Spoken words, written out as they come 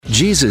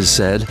Jesus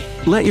said,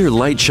 "Let your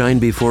light shine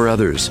before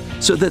others,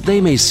 so that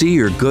they may see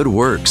your good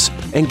works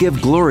and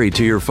give glory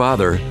to your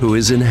Father who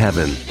is in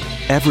heaven."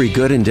 Every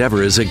good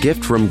endeavor is a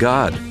gift from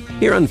God.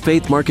 Here on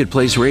Faith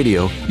Marketplace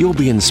Radio, you'll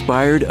be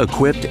inspired,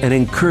 equipped, and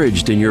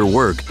encouraged in your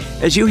work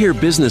as you hear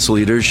business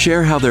leaders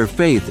share how their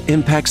faith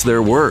impacts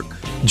their work.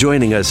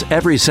 Joining us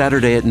every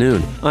Saturday at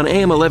noon on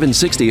AM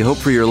 1160 Hope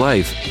for Your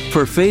Life.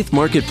 For Faith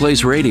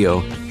Marketplace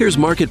Radio, here's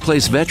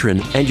Marketplace veteran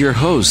and your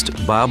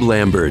host, Bob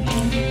Lambert.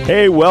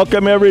 Hey,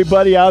 welcome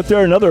everybody out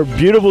there. Another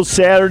beautiful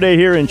Saturday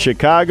here in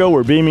Chicago.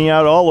 We're beaming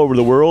out all over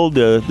the world.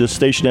 This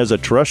station has a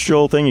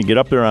terrestrial thing. You get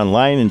up there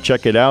online and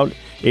check it out,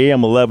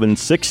 AM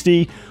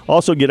 1160.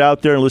 Also get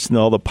out there and listen to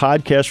all the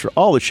podcasts for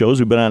all the shows.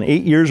 We've been on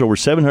 8 years, over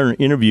 700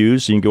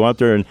 interviews. You can go out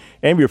there and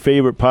any of your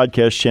favorite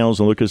podcast channels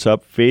and look us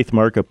up, Faith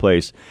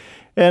Marketplace.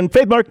 And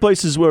Faith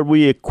Marketplace is where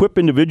we equip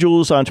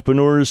individuals,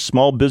 entrepreneurs,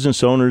 small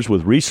business owners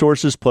with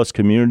resources plus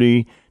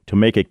community to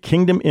make a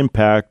kingdom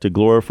impact to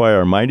glorify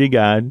our mighty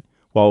God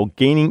while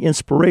gaining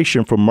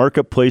inspiration from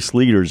marketplace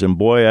leaders. And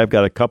boy, I've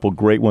got a couple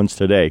great ones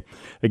today.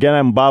 Again,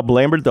 I'm Bob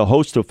Lambert, the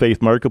host of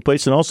Faith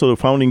Marketplace and also the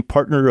founding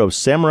partner of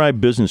Samurai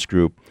Business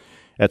Group.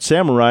 At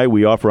Samurai,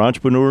 we offer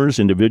entrepreneurs,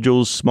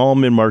 individuals, small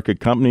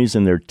mid-market companies,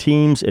 and their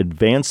teams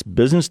advanced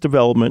business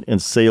development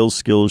and sales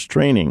skills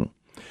training.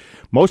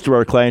 Most of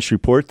our clients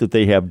report that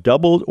they have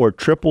doubled or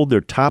tripled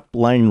their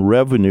top-line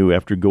revenue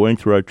after going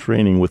through our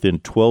training within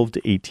 12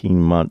 to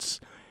 18 months.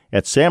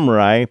 At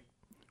Samurai,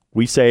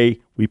 we say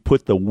we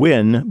put the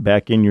win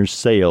back in your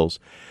sales.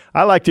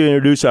 I'd like to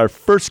introduce our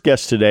first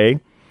guest today.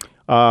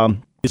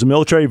 He's a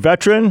military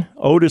veteran,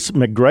 Otis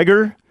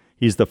McGregor.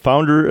 He's the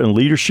founder and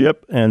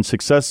leadership and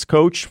success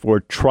coach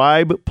for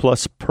Tribe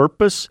Plus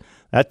Purpose.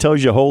 That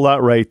tells you a whole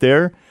lot right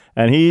there.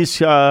 And he's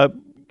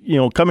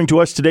coming to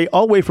us today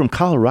all the way from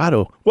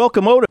Colorado.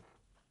 Welcome, Otis.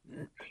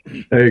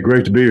 Hey,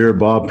 great to be here,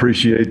 Bob.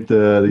 Appreciate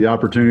the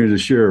opportunity to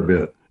share a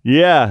bit.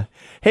 Yeah.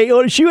 Hey,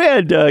 Otis, you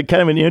had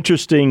kind of an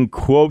interesting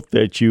quote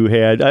that you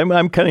had.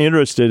 I'm kind of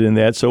interested in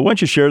that. So why don't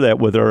you share that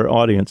with our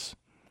audience?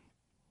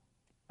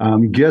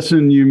 I'm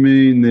guessing you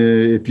mean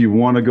if you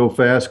want to go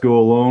fast, go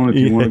alone. If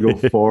you want to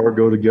go far,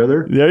 go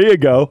together. There you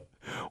go.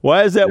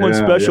 Why is that one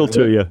special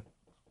to you?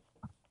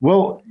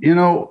 Well,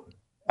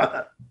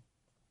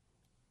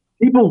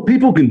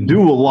 people can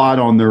do a lot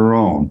on their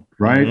own,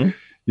 right?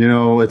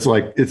 Mm-hmm. It's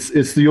like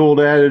it's the old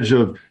adage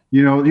of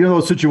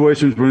those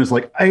situations when it's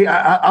like, hey,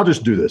 I'll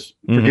just do this.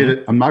 Forget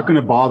it. I'm not going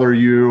to bother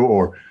you,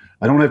 or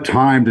I don't have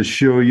time to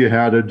show you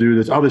how to do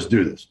this. I'll just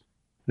do this.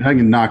 I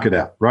can knock it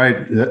out,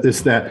 right?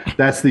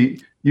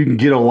 You can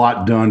get a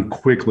lot done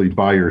quickly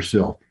by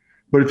yourself.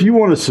 But if you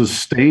want to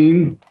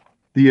sustain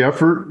the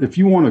effort, if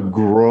you want to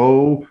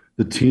grow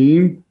the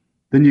team,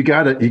 then you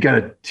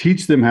gotta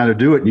teach them how to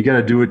do it. And you got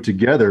to do it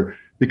together,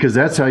 because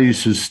that's how you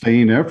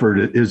sustain effort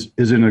is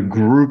in a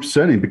group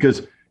setting.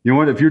 Because you know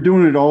what, if you're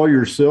doing it all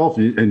yourself,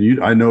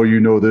 and I know you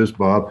know this,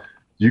 Bob,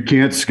 you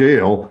can't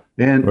scale,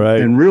 and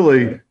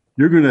really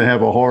you're going to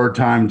have a hard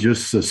time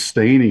just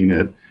sustaining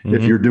it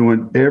if you're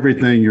doing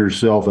everything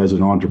yourself as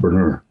an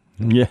entrepreneur.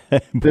 Yeah.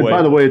 And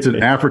by the way, it's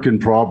an African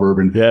proverb,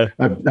 and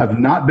I've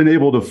not been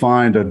able to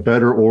find a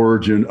better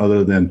origin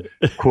other than,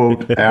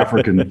 quote,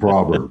 African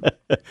proverb.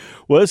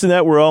 Well, isn't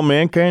that where all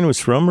mankind was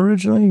from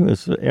originally?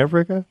 Was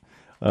Africa?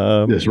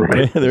 That's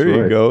right. There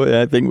you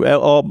go. I think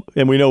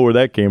and we know where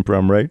that came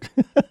from, right?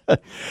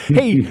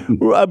 Hey,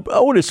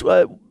 Otis,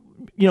 what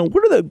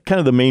are the kind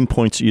of the main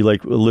points that you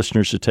like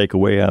listeners to take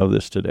away out of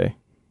this today?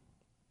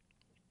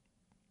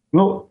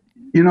 Well,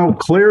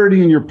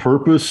 clarity in your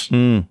purpose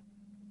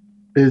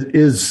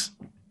is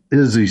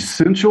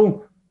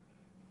essential,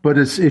 but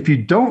if you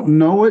don't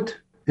know it,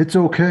 it's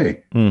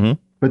okay. Mm-hmm.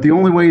 But the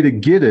only way to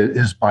get it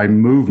is by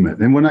movement.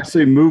 And when I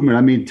say movement,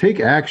 I mean take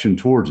action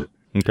towards it.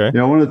 Okay.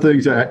 One of the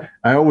things I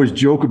always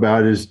joke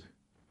about is,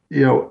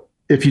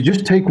 if you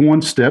just take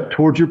one step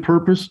towards your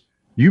purpose,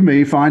 you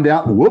may find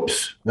out,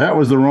 whoops, that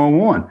was the wrong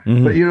one.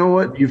 Mm-hmm. But you know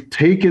what? You've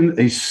taken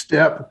a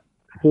step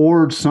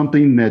towards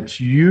something that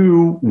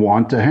you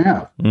want to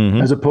have,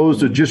 as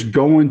opposed to just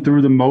going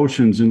through the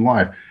motions in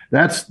life.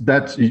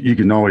 That's you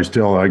can always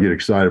tell I get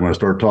excited when I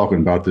start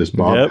talking about this,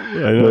 Bob. Yep,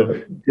 I know.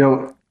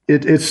 But,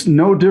 it's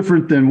no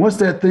different than what's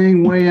that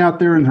thing way out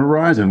there in the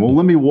horizon? Well,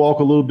 let me walk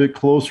a little bit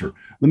closer.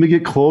 Let me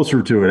get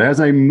closer to it. As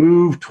I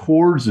move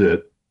towards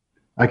it,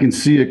 I can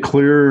see it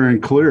clearer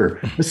and clearer.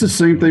 It's the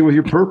same thing with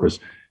your purpose.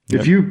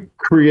 Yep. If you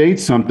create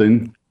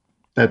something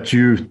that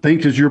you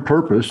think is your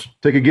purpose,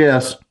 take a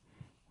guess,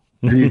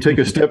 and you take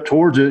a step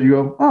towards it, you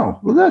go, oh,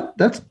 well,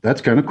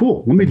 that's kind of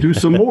cool. Let me do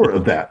some more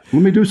of that.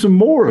 Let me do some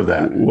more of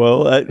that.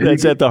 Well,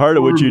 that's at the heart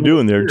of what you're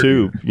doing there,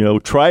 too.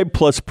 Tribe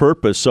Plus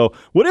Purpose. So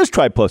what is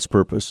Tribe Plus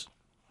Purpose?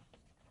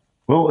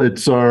 Well,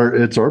 it's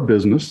our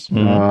business.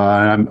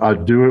 I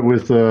do it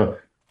with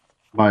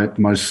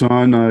my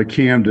son,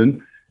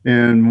 Camden.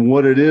 And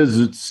what it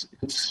is,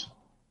 it's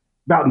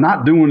about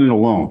not doing it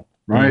alone,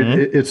 right?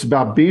 It's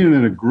about being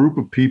in a group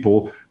of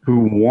people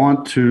who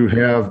want to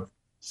have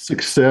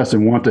success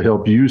and want to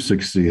help you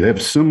succeed. They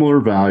have similar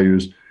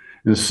values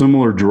and a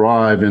similar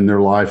drive in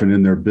their life and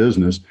in their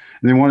business.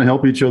 and they want to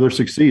help each other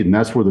succeed. And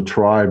that's where the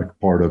tribe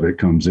part of it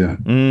comes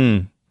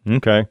in.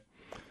 Okay.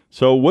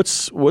 So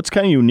what's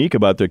kind of unique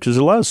about that? Because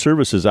there's a lot of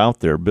services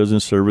out there,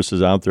 business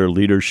services out there,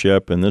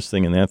 leadership and this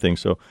thing and that thing.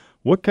 So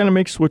what kind of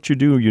makes what you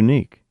do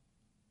unique?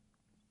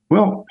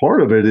 Well,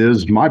 part of it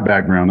is my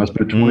background. I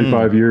spent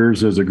 25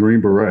 years as a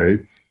Green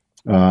Beret,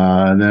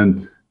 and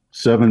then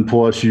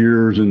 7+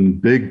 years in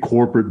big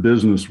corporate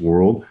business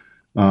world,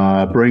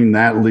 bring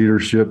that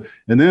leadership.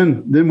 And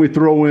then we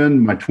throw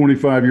in my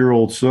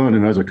 25-year-old son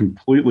who has a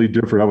completely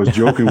different, I was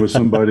joking with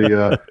somebody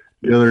the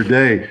other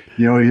day,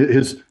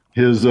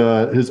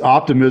 his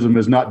optimism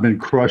has not been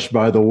crushed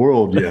by the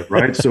world yet,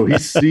 right? So he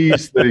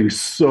sees things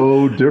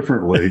so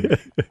differently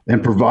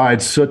and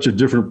provides such a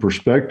different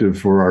perspective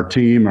for our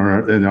team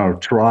and our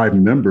tribe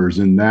members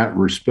in that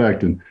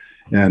respect. And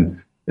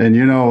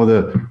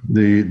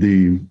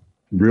the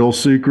real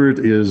secret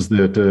is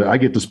that I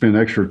get to spend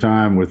extra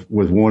time with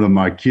one of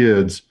my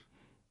kids,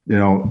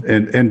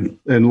 and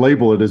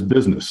label it as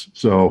business.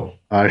 So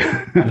I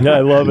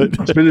love it.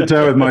 Spending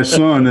time with my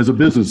son is a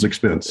business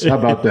expense. How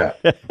about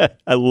that?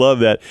 I love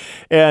that.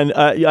 And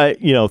I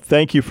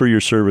thank you for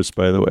your service,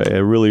 by the way. I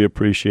really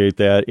appreciate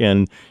that.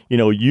 And,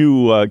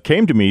 you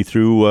came to me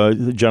through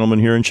the gentleman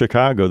here in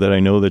Chicago that I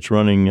know that's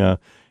running,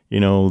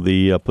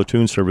 the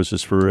platoon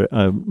services for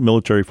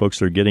military folks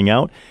that are getting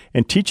out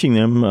and teaching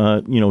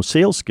them,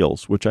 sales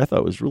skills, which I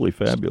thought was really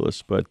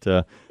fabulous. But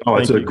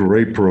it's a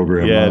great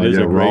program. Yeah, it is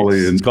a great.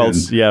 Raleigh and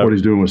what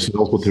he's doing with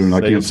Sales Platoon,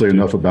 I can't say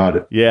enough about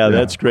it. Yeah,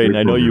 that's great. And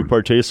I know you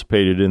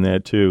participated in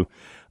that too.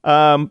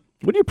 What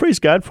do you praise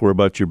God for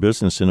about your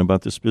business and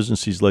about this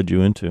business He's led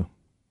you into?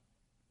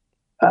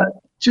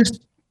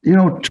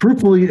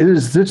 Truthfully, it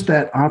is just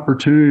that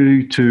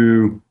opportunity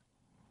to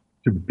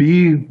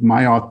be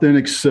my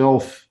authentic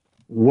self.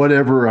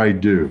 Whatever I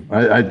do,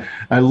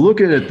 I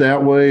look at it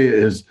that way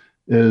as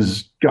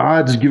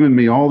God's given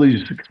me all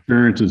these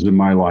experiences in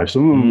my life.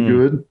 Some of them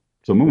good,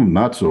 some of them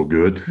not so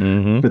good.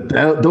 But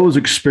those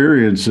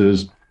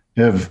experiences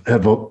have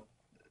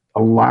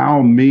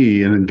allowed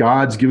me, and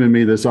God's given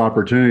me this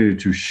opportunity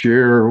to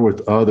share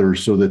with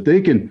others so that they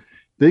can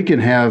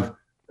have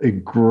a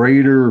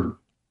greater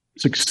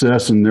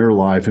success in their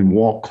life and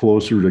walk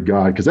closer to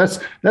God. Because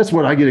that's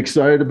what I get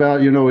excited about.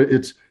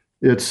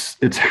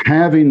 It's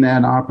having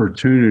that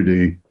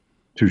opportunity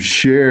to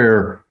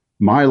share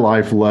my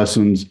life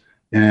lessons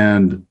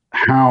and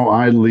how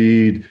I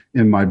lead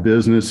in my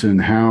business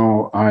and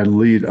how I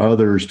lead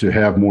others to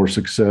have more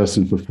success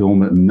and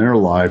fulfillment in their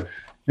life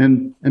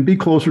and be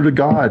closer to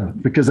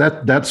God, because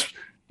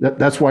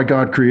that's why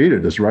God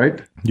created us,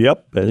 right?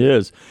 Yep, that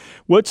is.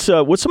 What's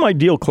some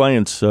ideal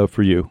clients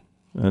for you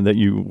that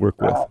you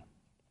work with?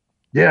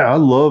 Yeah, I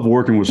love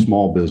working with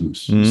small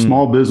business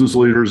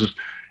leaders.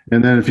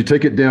 And then if you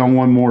take it down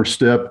one more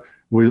step,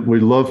 we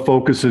love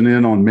focusing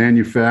in on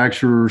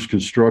manufacturers,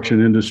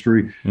 construction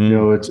industry.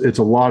 It's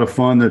a lot of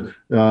fun.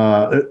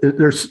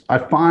 That I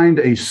find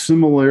a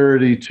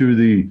similarity to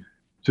the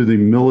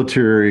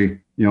military.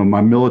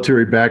 My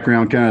military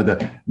background,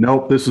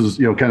 this is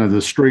kind of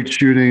the straight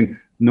shooting,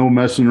 no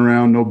messing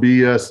around, no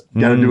BS.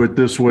 Got to do it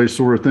this way,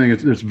 sort of thing.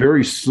 It's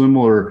very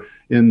similar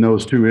in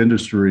those two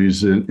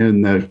industries,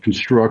 in the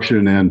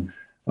construction and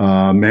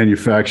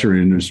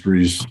manufacturing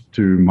industries,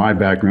 to my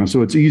background.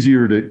 So it's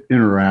easier to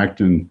interact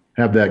and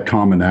have that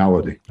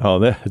commonality. Oh,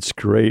 that's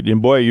great.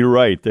 And boy, you're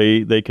right.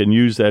 They can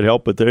use that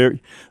help, but they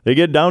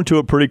get down to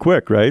it pretty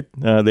quick, right?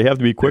 They have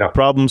to be quick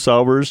problem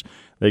solvers.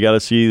 They got to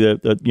see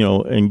that,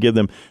 and give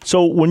them.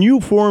 So when you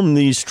form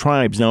these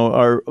tribes, now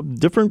are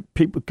different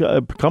people,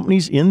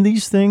 companies in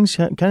these things?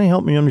 Kind of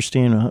help me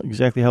understand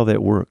exactly how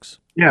that works.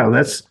 Yeah,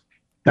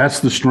 that's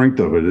the strength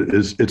of it.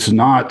 It's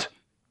not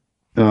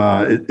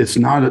it's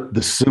not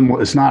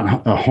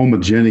a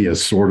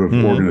homogeneous sort of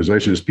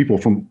organization. It's people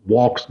from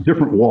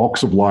different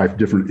walks of life,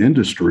 different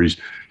industries,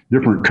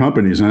 different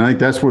companies. And I think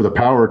that's where the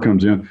power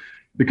comes in,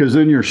 because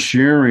then you're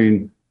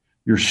sharing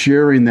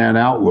that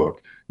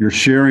outlook. You're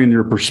sharing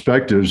your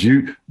perspectives.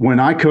 When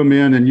I come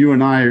in and you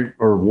and I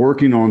are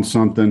working on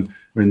something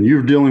and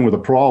you're dealing with a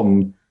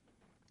problem,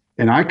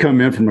 and I come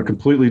in from a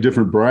completely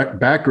different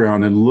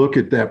background and look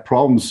at that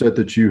problem set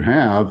that you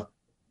have,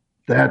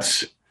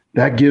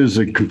 that gives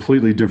a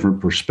completely different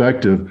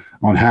perspective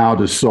on how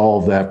to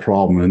solve that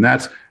problem. And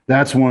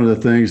that's one of the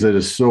things that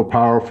is so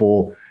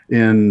powerful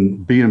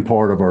in being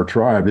part of our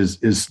tribe is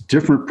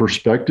different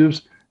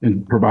perspectives,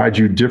 and provide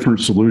you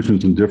different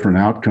solutions and different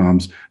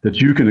outcomes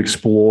that you can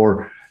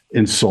explore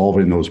in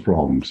solving those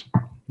problems.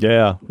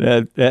 Yeah,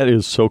 that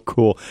is so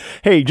cool.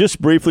 Hey, just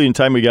briefly in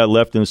time we got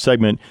left in the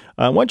segment,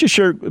 why don't you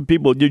share,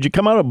 people, did you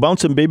come out a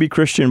bouncing baby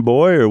Christian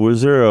boy, or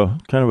was there a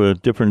kind of a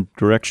different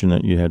direction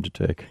that you had to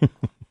take?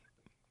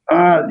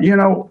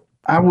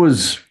 I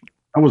was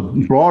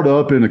brought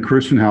up in a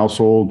Christian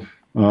household.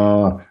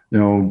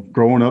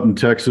 Growing up in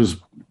Texas,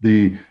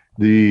 the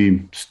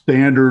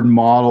standard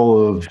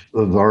model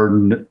of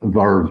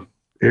our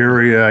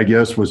area, I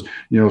guess, was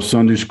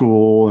Sunday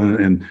school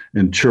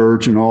and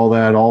church and all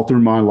that all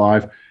through my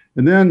life,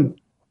 and then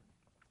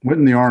went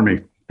in the Army.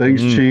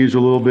 Things changed a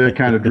little bit,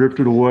 kind of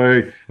drifted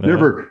away.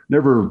 Never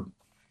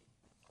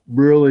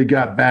really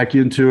got back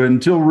into it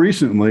until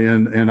recently.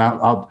 And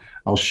I'll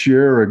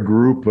share a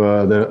group,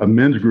 a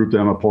men's group that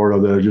I'm a part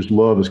of that I just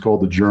love. It's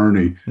called The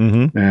Journey.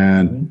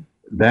 And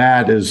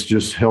that has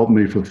just helped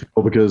me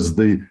fulfill, because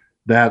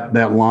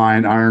that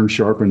line, iron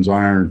sharpens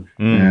iron,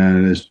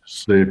 and it's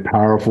just a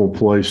powerful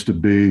place to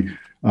be.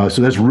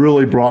 So that's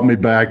really brought me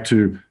back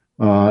to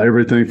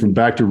everything from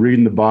back to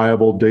reading the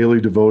Bible, daily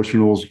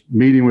devotionals,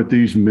 meeting with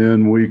these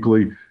men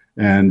weekly,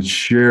 and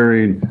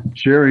sharing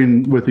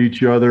with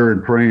each other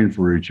and praying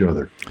for each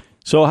other.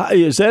 So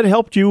has that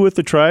helped you with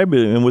the tribe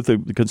and with the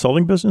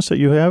consulting business that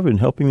you have and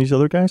helping these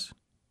other guys?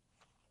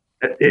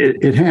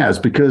 It has,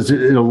 because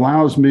it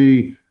allows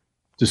me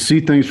to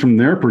see things from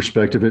their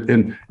perspective.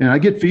 And I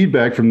get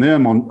feedback from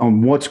them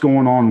on what's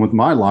going on with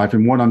my life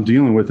and what I'm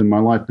dealing with in my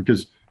life,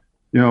 because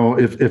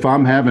if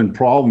I'm having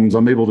problems,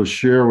 I'm able to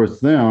share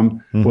with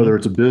them, whether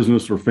it's a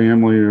business or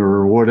family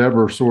or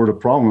whatever sort of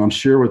problem. I'm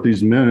share with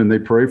these men, and they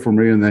pray for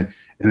me, and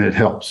it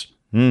helps.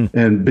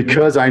 And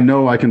because I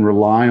know I can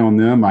rely on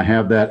them, I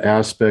have that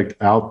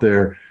aspect out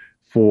there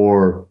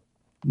for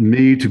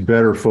me to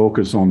better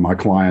focus on my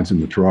clients in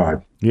the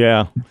tribe.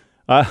 Yeah.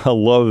 I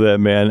love that,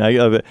 man. I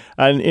love it.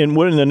 And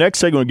what in the next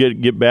segment we'll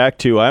get back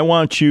to, I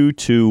want you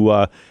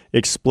to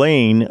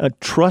explain a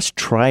trust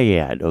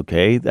triad,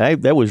 okay?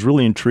 That was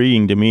really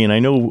intriguing to me, and I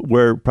know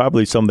where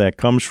probably some of that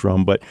comes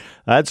from, but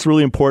that's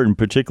really important,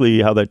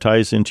 particularly how that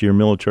ties into your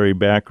military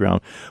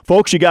background.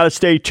 Folks, you got to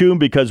stay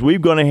tuned, because we're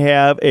going to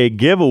have a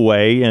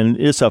giveaway, and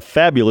it's a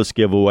fabulous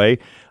giveaway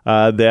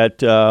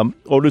that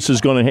Otis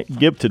is going to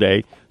give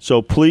today.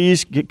 So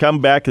please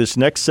come back to this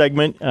next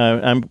segment.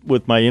 I'm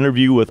with my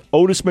interview with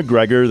Otis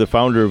McGregor, the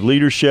founder of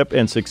Leadership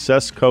and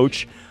Success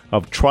Coach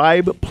of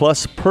Tribe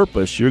Plus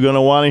Purpose. You're going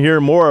to want to hear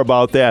more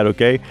about that,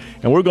 okay?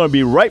 And we're going to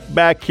be right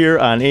back here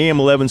on AM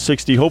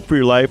 1160, Hope for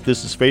Your Life.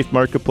 This is Faith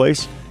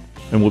Marketplace,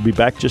 and we'll be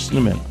back just in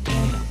a minute.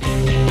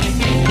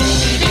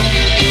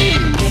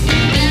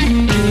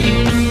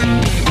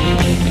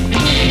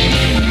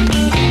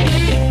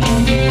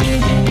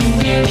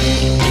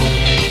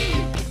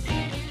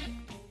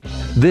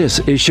 This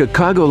is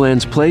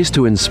Chicagoland's place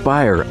to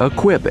inspire,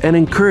 equip, and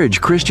encourage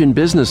Christian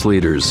business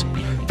leaders.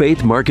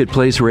 Faith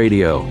Marketplace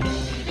Radio.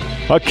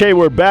 Okay,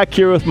 we're back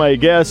here with my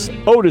guest,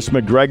 Otis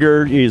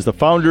McGregor. He's the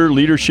founder,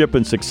 leadership,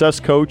 and success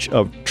coach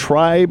of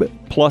Tribe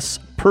Plus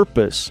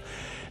Purpose.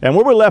 And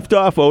where we left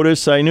off,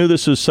 Otis, I knew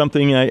this was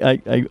something,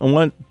 I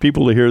want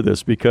people to hear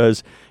this,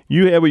 because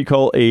you have what you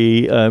call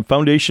a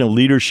foundation of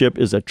leadership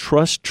is a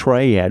trust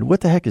triad. What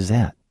the heck is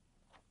that?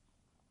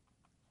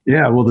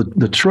 Yeah, well,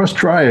 the trust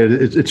triad,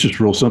 it's just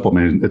real simple.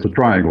 I mean, it's a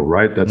triangle,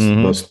 right?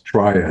 That's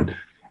triad.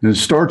 And it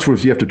starts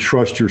with, you have to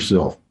trust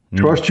yourself.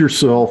 Trust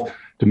yourself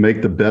to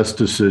make the best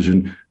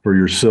decision for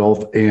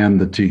yourself and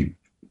the team.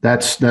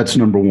 That's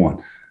number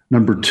one.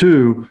 Number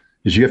two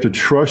is you have to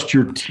trust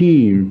your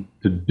team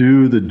to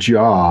do the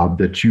job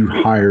that you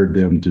hired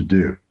them to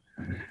do.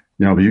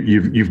 Now,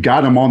 you've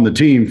got them on the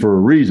team for a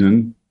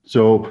reason.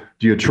 So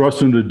do you trust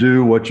them to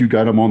do what you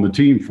got them on the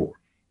team for?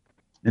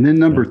 And then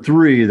number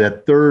three,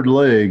 that third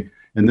leg,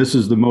 and this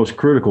is the most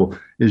critical,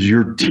 is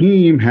your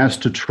team has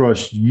to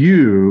trust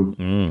you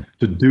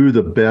to do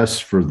the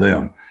best for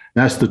them.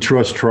 That's the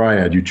trust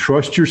triad. You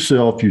trust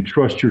yourself, you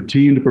trust your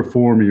team to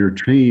perform, and your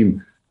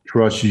team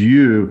trusts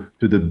you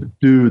to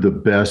do the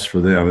best for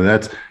them.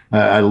 And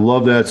I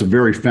love that. It's a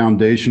very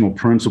foundational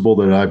principle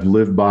that I've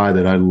lived by,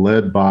 that I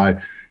led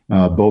by,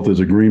 both as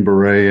a Green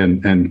Beret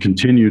and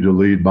continue to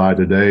lead by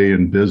today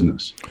in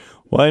business.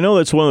 Well, I know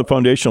that's one of the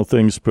foundational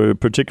things,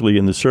 particularly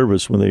in the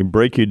service, when they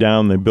break you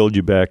down, they build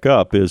you back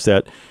up, is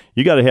that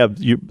you got to have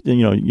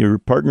your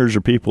partners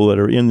or people that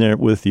are in there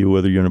with you,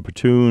 whether you're in a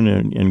platoon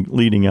and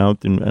leading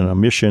out in a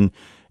mission,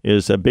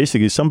 is that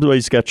basically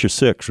somebody's got your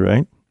six,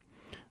 right?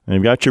 And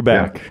they've got your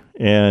back.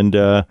 Yeah. And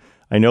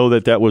I know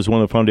that was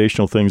one of the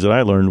foundational things that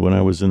I learned when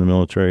I was in the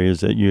military,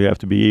 is that you have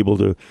to be able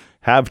to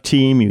have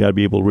team, you got to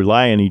be able to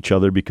rely on each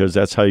other, because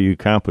that's how you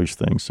accomplish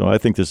things. So I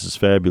think this is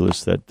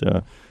fabulous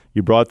that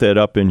you brought that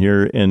up in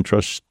here in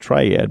Trust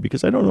Triad,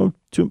 because I don't know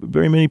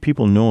very many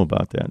people know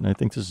about that, and I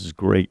think this is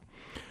great.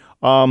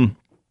 The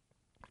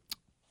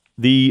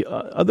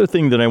other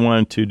thing that I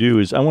wanted to do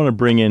is I want to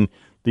bring in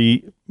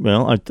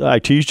I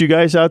teased you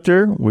guys out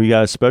there. We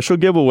got a special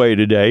giveaway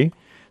today,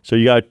 so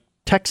you got to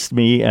text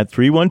me at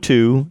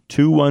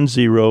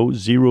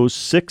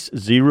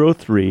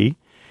 312-210-0603,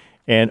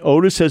 and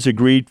Otis has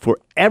agreed for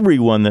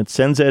everyone that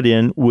sends that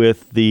in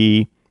with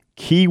the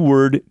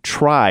keyword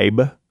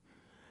tribe.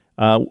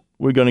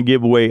 We're going to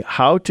give away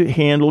How to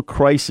Handle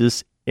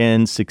Crisis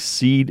and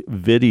Succeed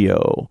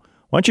video.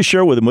 Why don't you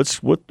share with them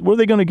what are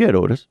they going to get,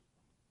 Otis?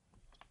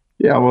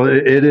 Yeah, well,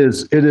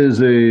 it's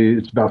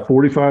about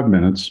 45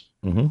 minutes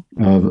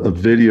of a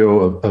video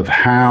of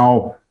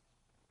how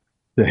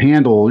to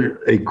handle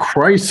a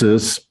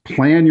crisis,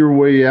 plan your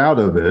way out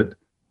of it,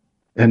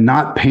 and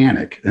not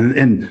panic.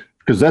 And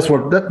because that's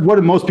what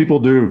do most people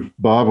do,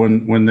 Bob,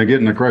 when they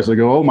get in a crisis. They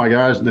go, oh my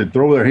gosh, and they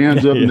throw their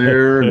hands up in the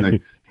air and they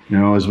You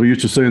know, as we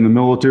used to say in the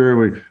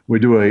military, we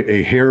do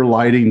a hair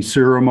lighting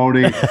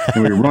ceremony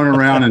and we run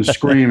around and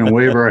scream and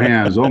wave our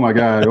hands. Oh my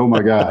God, oh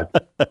my God.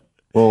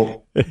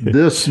 Well,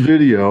 this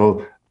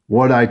video,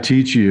 what I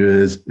teach you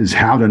is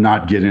how to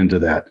not get into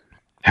that.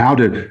 How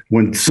to,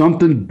 when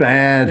something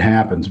bad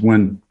happens,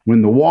 when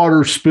the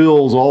water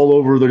spills all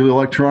over the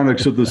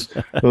electronics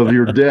of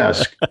your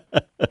desk,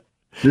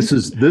 this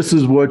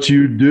is what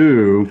you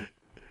do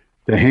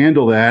to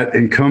handle that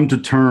and come to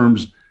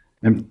terms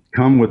and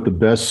come with the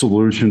best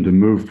solution to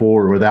move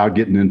forward without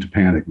getting into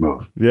panic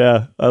mode.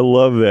 Yeah, I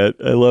love that.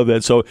 I love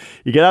that. So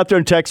you get out there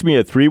and text me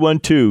at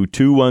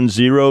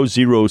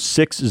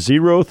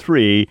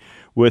 312-210-0603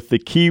 with the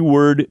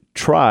keyword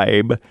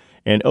tribe.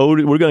 And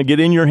we're going to get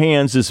in your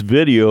hands this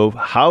video of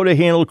how to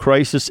handle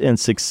crisis and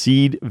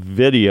succeed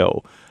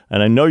video.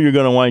 And I know you're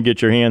going to want to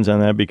get your hands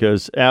on that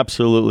because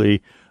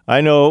absolutely,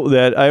 I know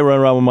that I run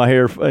around with my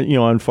hair,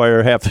 on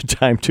fire half the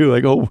time too.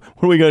 Like, oh,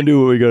 what are we going to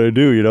do? What are we going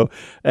to do?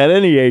 At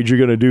any age, you're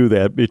going to do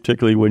that,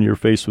 particularly when you're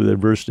faced with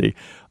adversity.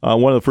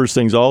 One of the first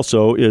things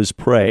also is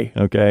pray.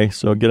 Okay,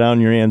 so get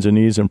on your hands and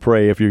knees and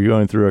pray if you're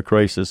going through a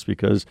crisis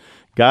because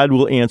God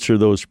will answer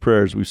those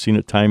prayers. We've seen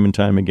it time and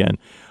time again.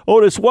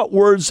 Otis, what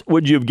words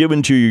would you have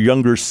given to your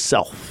younger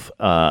self?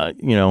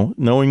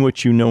 Knowing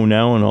what you know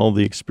now and all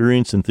the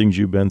experience and things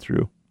you've been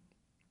through.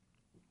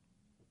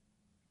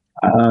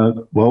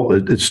 Well,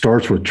 it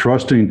starts with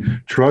trust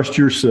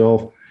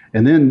yourself.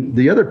 And then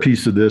the other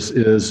piece of this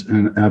is,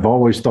 and I've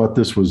always thought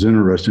this was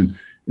interesting,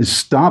 is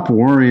stop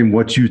worrying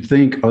what you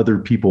think other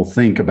people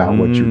think about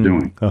what you're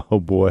doing. Oh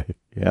boy.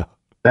 Yeah.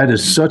 That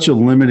is such a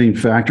limiting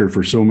factor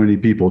for so many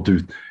people.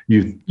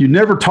 You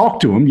never talk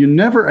to them, you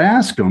never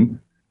ask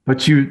them,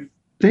 but you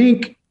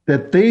think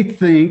that they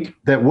think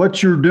that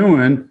what you're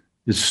doing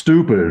is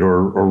stupid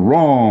or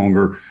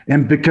wrong,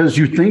 and because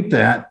you think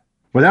that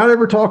without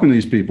ever talking to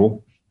these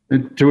people,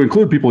 and to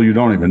include people you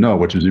don't even know,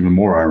 which is even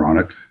more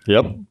ironic.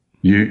 Yep.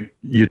 You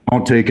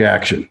don't take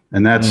action.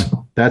 And that's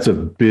a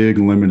big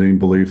limiting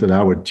belief that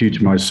I would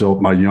teach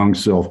myself, my young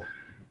self.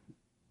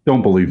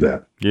 Don't believe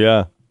that.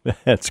 Yeah,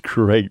 that's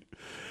great.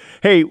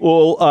 Hey,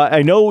 well,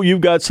 I know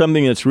you've got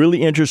something that's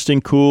really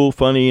interesting, cool,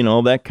 funny, and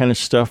all that kind of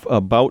stuff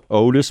about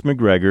Otis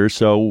McGregor.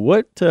 So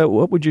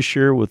what would you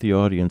share with the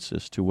audience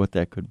as to what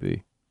that could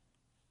be?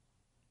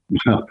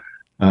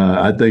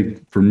 I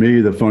think for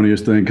me, the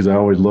funniest thing, because I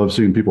always love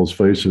seeing people's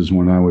faces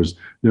when I was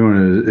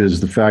doing it,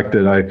 is the fact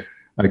that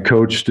I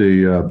coached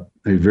a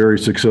very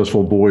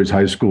successful boys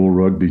high school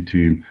rugby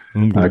team.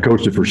 Mm-hmm. I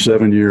coached it for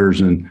 7 years,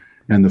 and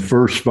the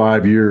first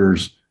 5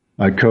 years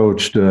I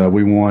coached,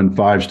 we won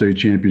 5 state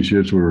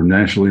championships. We were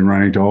nationally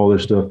ranked, all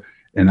this stuff.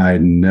 And I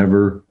had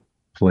never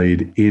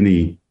played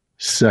any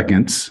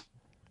seconds,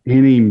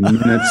 any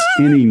minutes,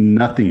 any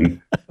nothing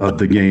of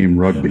the game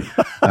rugby.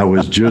 I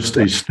was just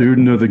a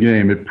student of the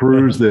game. It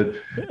proves that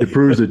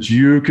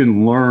you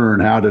can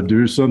learn how to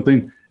do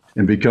something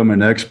and become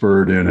an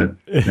expert in it.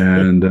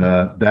 And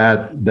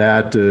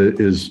that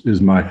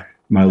is my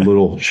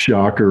little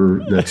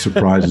shocker that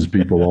surprises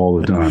people all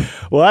the time.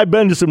 Well, I've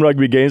been to some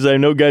rugby games. I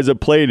know guys that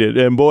played it.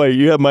 And, boy,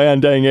 you have my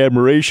undying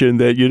admiration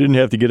that you didn't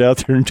have to get out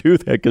there and do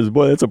that because,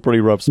 boy, that's a pretty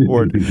rough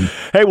sport.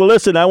 Hey, well,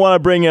 listen, I want to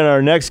bring in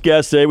our next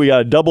guest today. We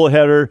got a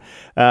doubleheader.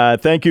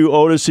 Thank you,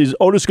 Otis.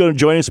 Otis is going to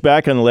join us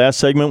back on the last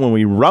segment when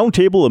we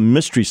roundtable a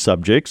mystery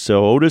subject.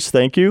 So, Otis,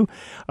 thank you.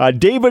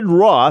 David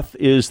Roth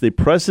is the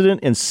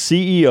president and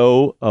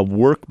CEO of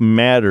Work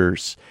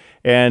Matters.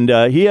 And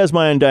he has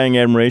my undying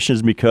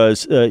admiration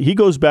because he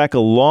goes back a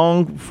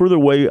long further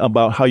way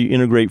about how you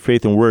integrate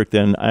faith and work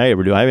than I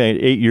ever do. I've had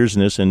 8 years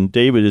in this, and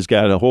David has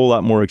got a whole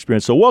lot more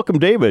experience. So welcome,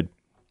 David.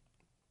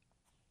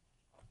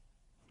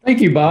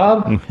 Thank you,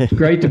 Bob. It's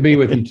great to be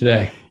with you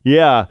today.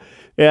 Yeah.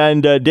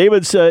 And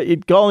David's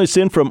calling us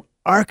in from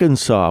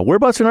Arkansas.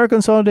 Whereabouts in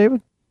Arkansas,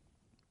 David?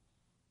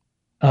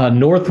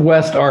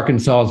 Northwest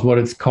Arkansas is what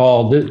it's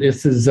called.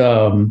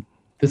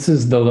 This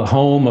is the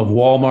home of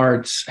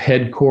Walmart's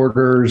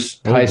headquarters,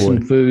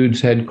 Tyson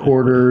Foods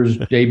headquarters,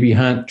 J.B.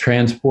 Hunt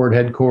Transport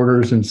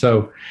headquarters. And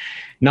so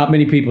not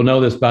many people know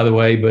this, by the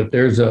way, but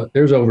there's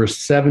over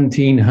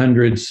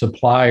 1,700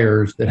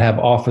 suppliers that have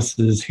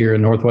offices here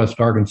in Northwest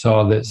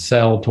Arkansas that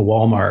sell to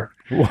Walmart.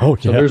 Whoa,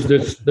 so yeah.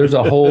 there's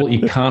a whole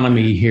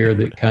economy here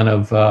that kind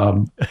of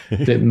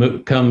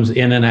comes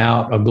in and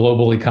out, a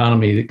global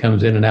economy that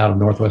comes in and out of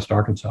Northwest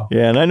Arkansas.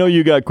 Yeah, and I know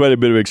you got quite a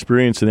bit of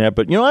experience in that,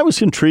 but I was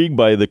intrigued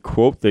by the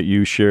quote that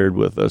you shared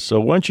with us.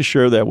 So why don't you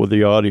share that with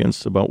the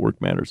audience about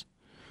Work Matters?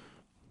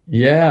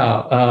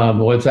 Yeah,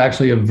 well, it's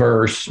actually a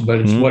verse,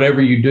 but it's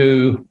whatever you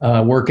do,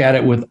 work at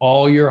it with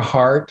all your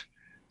heart,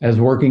 as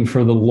working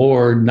for the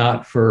Lord,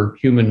 not for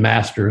human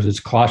masters. It's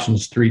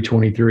Colossians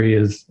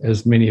 3:23,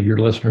 as many of your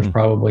listeners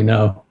probably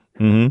know.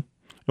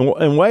 Mm-hmm.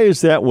 And why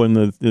is that one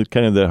the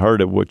kind of the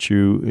heart of what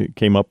you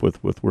came up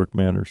with Work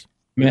Matters?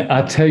 Man,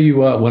 I tell you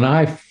what, when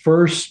I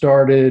first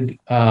started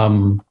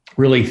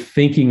really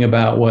thinking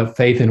about what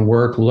faith and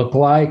work look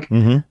like,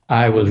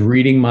 I was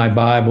reading my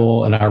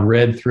Bible and I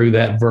read through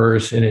that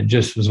verse, and it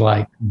just was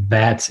like,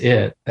 that's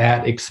it.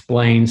 That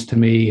explains to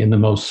me in the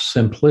most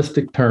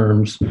simplistic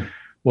terms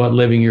what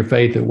living your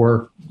faith at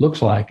work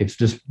looks like. It's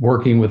just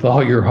working with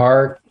all your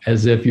heart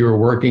as if you were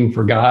working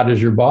for God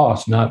as your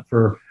boss, not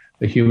for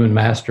the human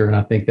master. And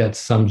I think that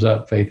sums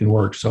up faith and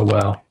work so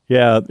well.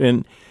 Yeah,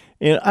 and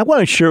I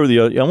want to share with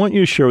you. I want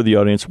you to share with the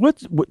audience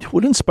what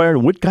inspired,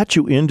 what got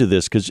you into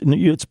this? Because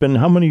it's been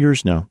how many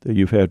years now that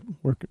you've had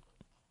work?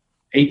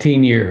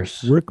 18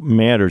 years. Work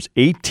Matters,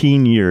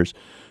 18 years.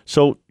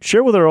 So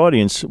share with our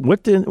audience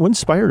what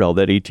inspired all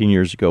that 18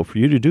 years ago for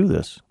you to do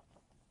this.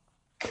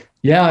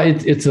 Yeah,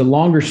 it's a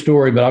longer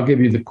story, but I'll give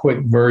you the quick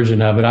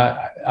version of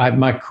it.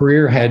 My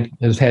career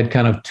has had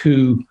kind of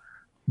two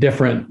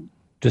different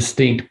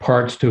distinct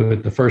parts to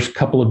it. The first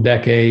couple of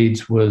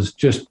decades was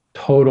just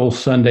total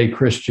Sunday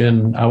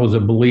Christian. I was a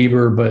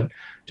believer, but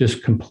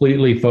just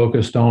completely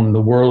focused on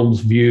the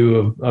world's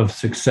view of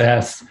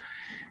success,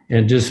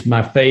 and just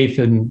my faith,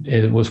 and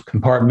it was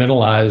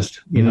compartmentalized,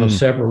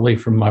 separately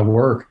from my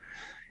work.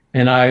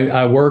 And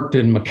I worked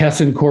in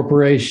McKesson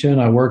Corporation.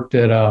 I worked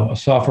at a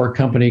software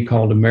company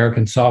called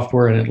American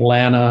Software in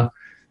Atlanta,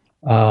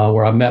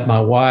 where I met my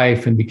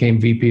wife and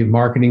became VP of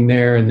marketing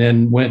there, and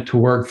then went to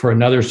work for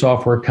another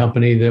software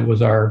company that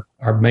was our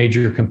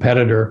major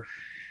competitor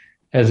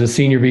as a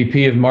senior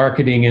VP of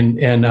marketing.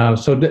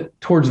 So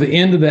towards the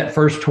end of that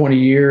first 20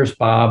 years,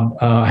 Bob,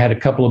 I had a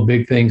couple of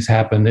big things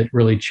happen that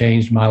really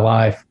changed my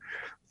life.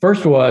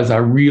 First was I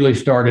really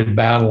started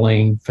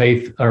battling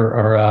faith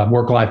or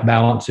work-life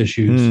balance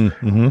issues.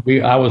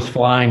 Mm-hmm. I was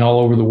flying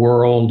all over the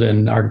world,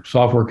 and our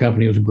software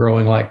company was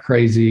growing like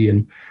crazy,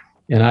 and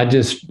I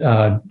just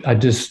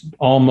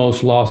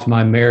almost lost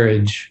my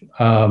marriage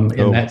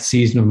in that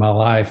season of my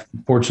life.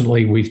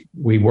 Fortunately,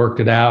 we worked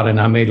it out,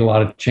 and I made a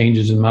lot of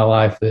changes in my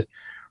life that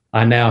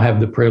I now have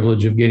the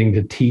privilege of getting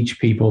to teach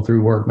people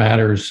through Work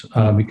Matters,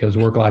 because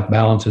work-life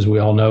balance, as we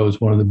all know,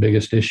 is one of the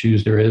biggest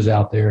issues there is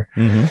out there.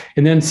 Mm-hmm.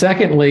 And then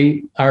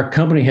secondly, our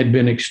company had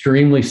been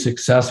extremely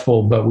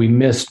successful, but we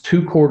missed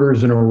 2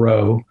 quarters in a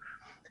row.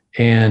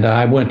 And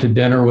I went to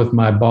dinner with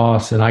my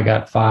boss and I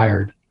got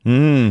fired.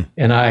 And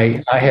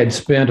I had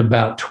spent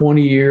about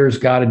 20 years,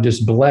 God had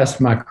just blessed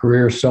my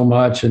career so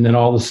much. And then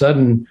all of a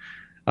sudden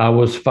I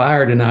was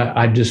fired, and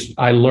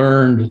I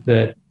learned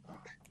that,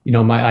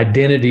 my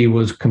identity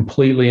was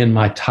completely in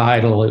my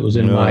title. It was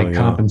in my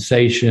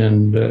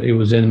compensation. It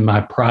was in my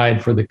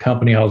pride for the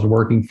company I was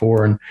working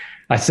for. And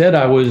I said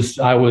I was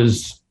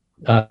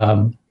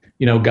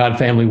God,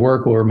 family,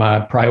 work were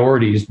my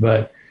priorities,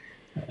 but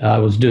I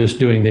was just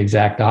doing the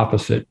exact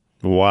opposite.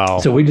 Wow.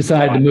 So we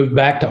decided to move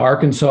back to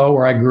Arkansas,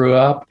 where I grew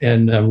up,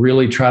 and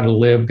really try to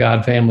live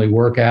God, family,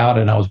 work out.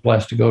 And I was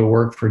blessed to go to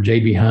work for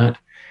J.B. Hunt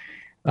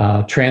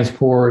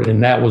Transport,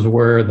 and that was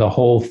where the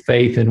whole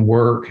faith and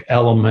work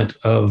element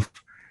of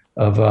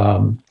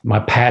my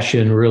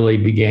passion really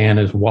began,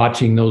 is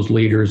watching those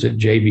leaders at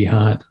J.B.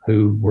 Hunt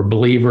who were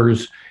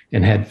believers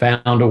and had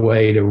found a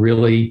way to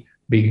really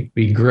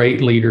be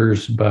great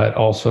leaders, but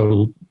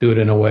also do it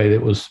in a way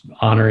that was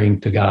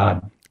honoring to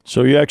God.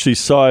 So you actually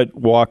saw it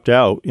walked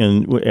out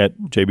at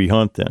J.B.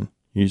 Hunt then?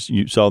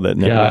 You saw that.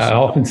 Yeah, I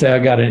often say I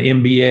got an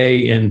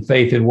MBA in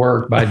faith and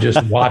work by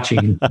just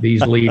watching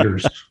these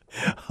leaders.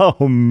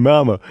 Oh,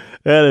 mama,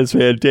 that is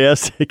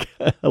fantastic.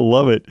 I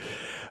love it.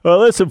 Well,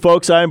 listen,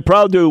 folks, I'm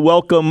proud to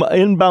welcome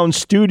Inbound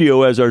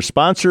Studio as our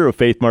sponsor of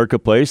Faith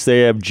Marketplace. They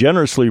have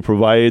generously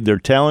provided their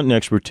talent and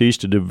expertise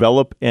to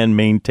develop and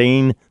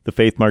maintain the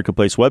Faith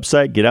Marketplace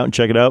website. Get out and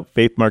check it out,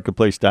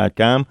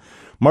 faithmarketplace.com.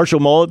 Marshall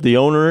Mullet, the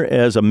owner,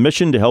 has a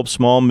mission to help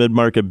small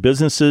mid-market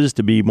businesses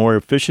to be more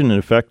efficient and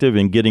effective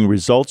in getting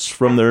results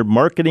from their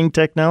marketing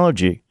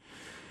technology.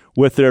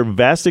 With their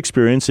vast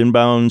experience,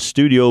 Inbound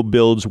Studio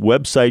builds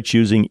websites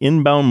using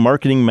inbound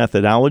marketing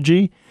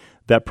methodology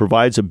that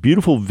provides a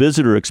beautiful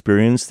visitor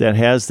experience that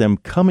has them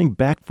coming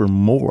back for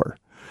more.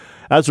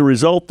 As a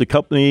result, the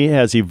company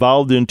has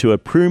evolved into a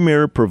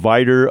premier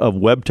provider of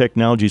web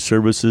technology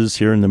services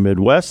here in the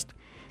Midwest.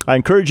 I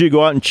encourage you to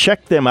go out and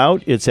check them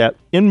out. It's at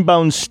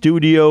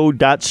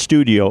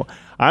inboundstudio.studio.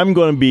 I'm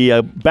going to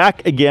be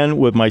back again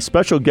with my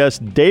special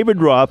guest, David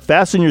Roth.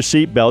 Fasten your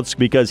seatbelts,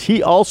 because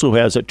he also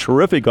has a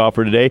terrific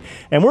offer today.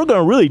 And we're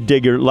going to really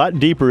dig a lot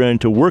deeper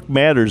into Work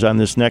Matters on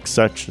this next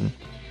section.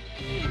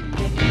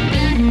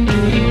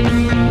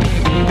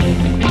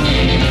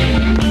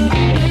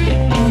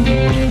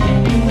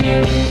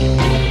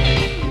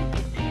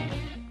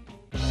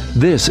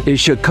 This is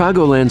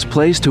Chicagoland's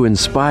place to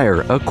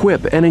inspire,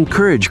 equip, and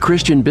encourage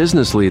Christian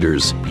business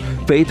leaders.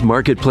 Faith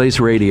Marketplace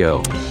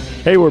Radio.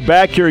 Hey, we're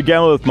back here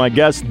again with my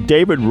guest,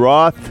 David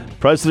Roth,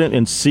 President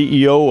and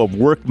CEO of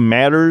Work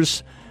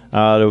Matters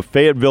out of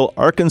Fayetteville,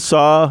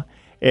 Arkansas.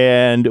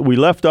 And we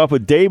left off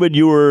with David.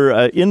 You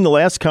were in the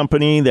last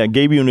company that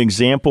gave you an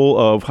example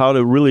of how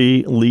to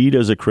really lead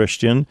as a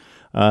Christian,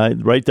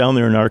 right down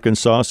there in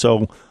Arkansas.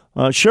 So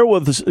share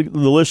with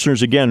the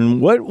listeners again,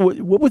 what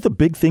were the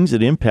big things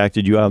that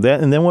impacted you out of that,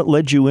 and then what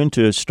led you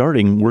into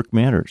starting Work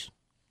Matters?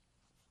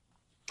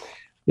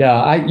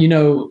 Yeah,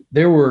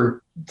 there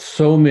were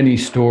so many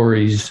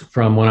stories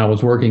from when I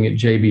was working at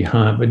J.B.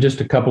 Hunt, but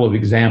just a couple of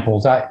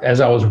examples. As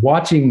I was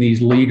watching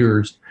these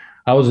leaders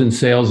I was in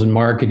sales and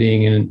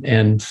marketing,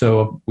 and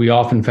so we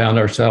often found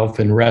ourselves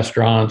in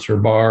restaurants or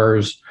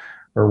bars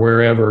or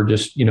wherever,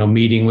 just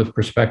meeting with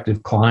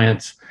prospective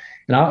clients.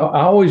 And I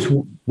always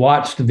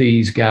watched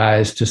these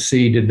guys to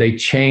see, did they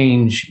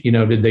change?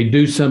 Did they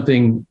do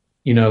something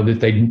that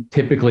they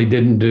typically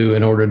didn't do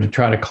in order to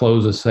try to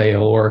close a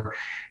sale, or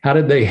how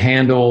did they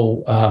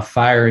handle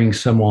firing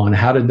someone?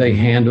 How did they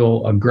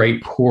handle a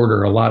great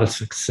quarter, a lot of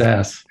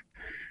success?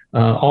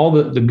 All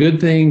the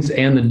good things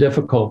and the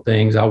difficult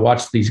things. I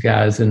watched these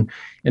guys, and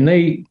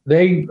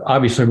they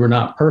obviously were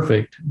not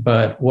perfect,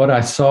 but what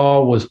I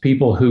saw was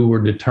people who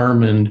were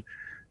determined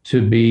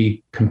to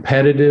be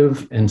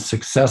competitive and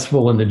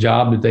successful in the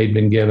job that they'd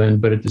been given,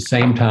 but at the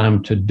same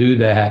time to do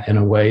that in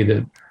a way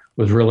that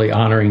was really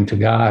honoring to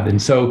God.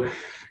 And so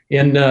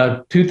in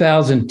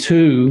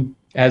 2002,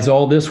 as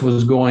all this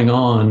was going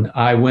on,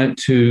 I went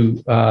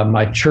to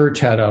my church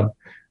had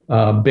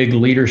a big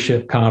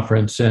leadership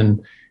conference,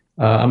 and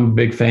I'm a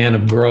big fan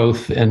of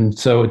growth. And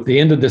so at the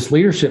end of this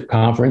leadership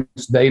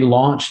conference, they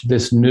launched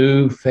this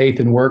new faith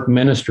and work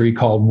ministry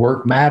called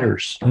Work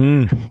Matters.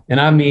 And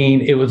I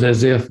mean, it was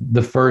as if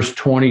the first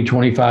 20,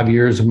 25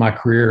 years of my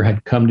career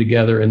had come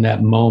together in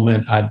that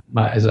moment.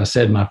 As I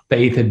said, my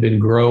faith had been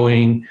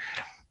growing.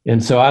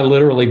 And so I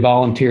literally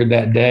volunteered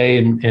that day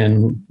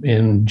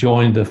and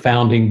joined the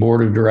founding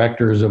board of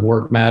directors of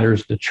Work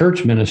Matters, the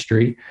church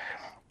ministry.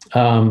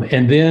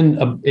 And then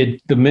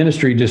the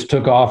ministry just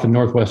took off in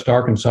Northwest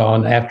Arkansas.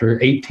 And after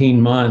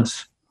 18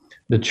 months,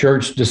 the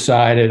church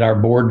decided, our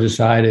board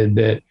decided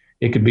that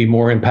it could be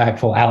more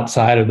impactful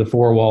outside of the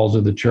four walls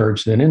of the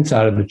church than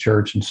inside of the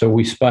church. And so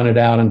we spun it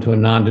out into a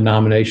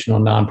non-denominational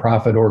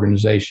nonprofit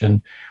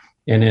organization.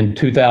 And in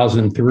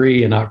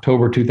 2003, in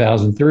October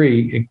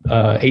 2003,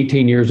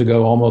 18 years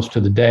ago, almost to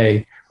the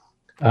day,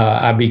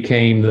 I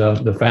became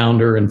the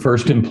founder and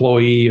first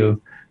employee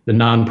of the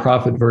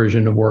nonprofit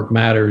version of Work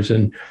Matters.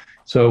 And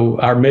so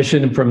our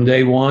mission from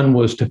day one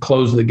was to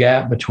close the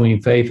gap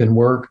between faith and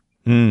work.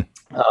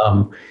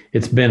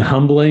 It's been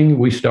humbling.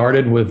 We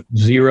started with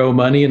zero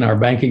money in our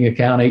banking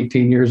account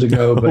 18 years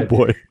ago,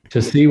 but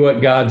to see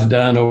what God's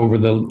done over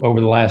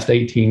the last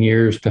 18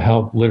 years to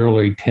help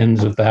literally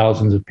tens of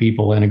thousands of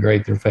people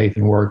integrate their faith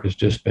and work has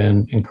just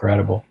been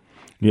incredible.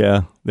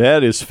 Yeah,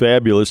 that is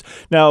fabulous.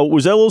 Now,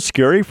 was that a little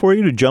scary for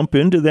you to jump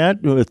into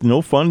that with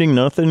no funding,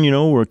 nothing?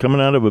 We're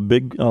coming out of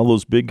all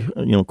those big,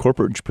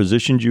 corporate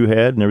positions you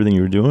had and everything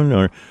you were doing,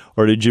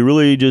 or did you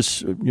really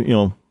just,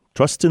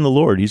 trust in the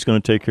Lord? He's going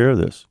to take care of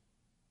this.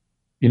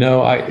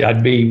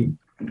 I'd be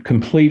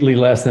completely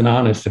less than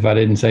honest if I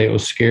didn't say it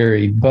was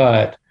scary.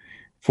 But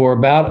for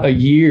about a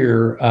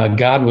year,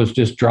 God was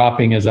just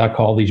dropping, as I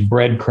call these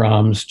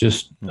breadcrumbs,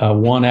 just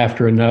one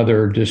after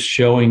another, just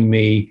showing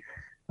me,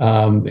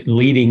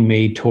 leading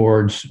me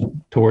towards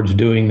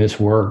doing this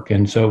work.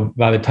 And so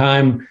by the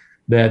time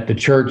that the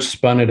church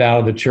spun it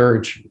out of the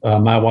church,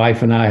 my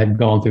wife and I had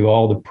gone through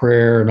all the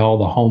prayer and all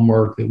the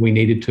homework that we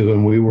needed to,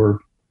 and we were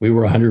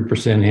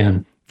 100%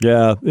 in.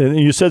 Yeah, and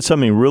you said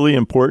something really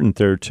important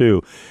there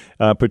too,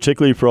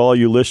 particularly for all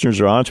you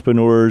listeners or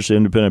entrepreneurs,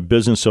 independent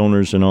business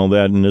owners and all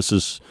that. And this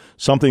is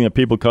something that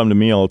people come to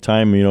me all the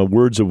time,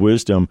 words of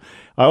wisdom.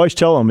 I always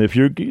tell them, if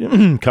you're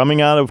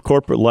coming out of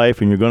corporate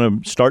life and you're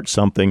going to start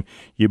something,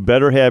 you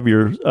better have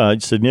your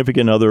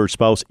significant other or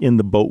spouse in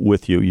the boat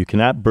with you. You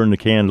cannot burn the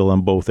candle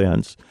on both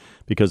ends,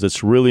 because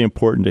it's really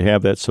important to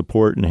have that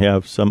support and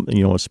have some,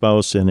 a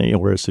spouse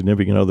or a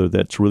significant other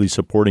that's really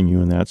supporting you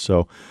in that.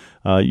 So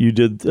you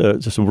did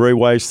some very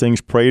wise things,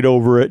 prayed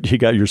over it. You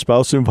got your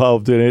spouse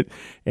involved in it.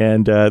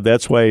 And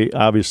that's why,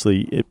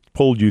 obviously, it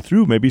pulled you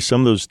through maybe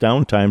some of those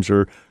downtimes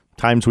or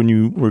times when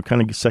you were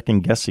kind of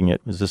second guessing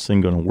it. Is this thing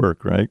going to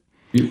work, right?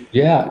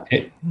 Yeah.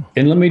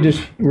 And let me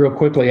just real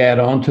quickly add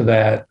on to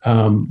that,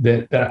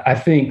 that I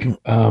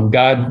think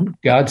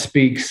God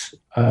speaks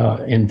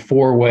in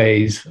four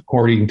ways,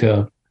 according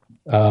to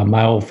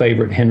my old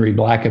favorite, Henry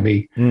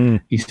Blackaby.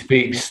 He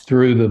speaks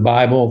through the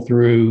Bible,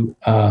 through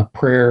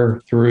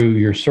prayer, through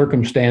your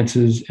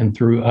circumstances, and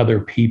through other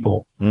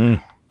people.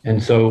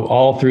 And so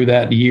all through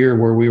that year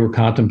where we were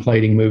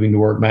contemplating moving to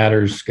Work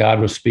Matters, God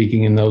was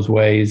speaking in those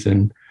ways.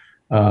 And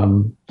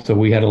so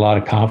we had a lot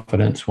of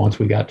confidence once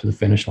we got to the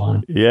finish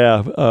line.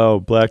 Yeah.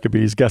 Oh,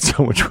 Blackaby's got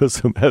so much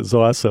wisdom. That's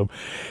awesome.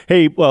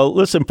 Hey, well,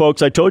 listen,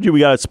 folks, I told you we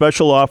got a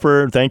special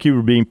offer. Thank you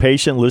for being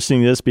patient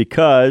listening to this,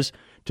 because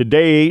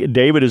today,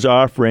 David is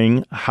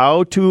offering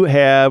how to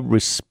have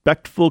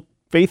respectful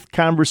faith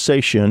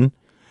conversation,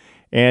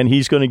 and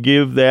he's going to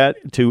give that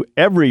to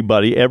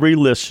everybody, every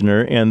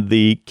listener, and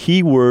the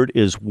key word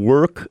is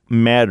Work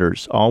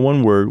Matters. All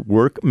one word,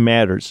 Work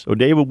Matters. So,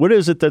 David, what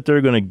is it that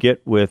they're going to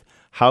get with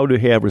how to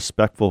have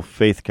respectful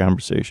faith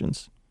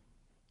conversations?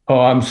 Oh,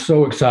 I'm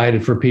so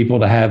excited for people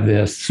to have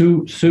this.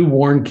 Sue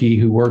Warnke,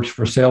 who works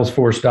for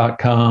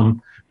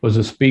Salesforce.com, was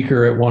a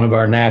speaker at one of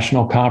our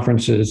national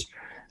conferences.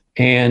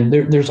 And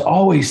there's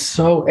always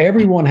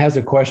everyone has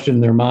a question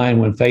in their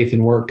mind when faith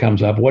and work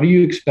comes up. What are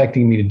you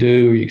expecting me to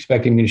do? Are you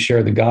expecting me to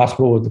share the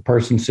gospel with the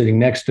person sitting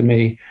next to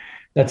me?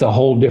 That's a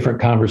whole different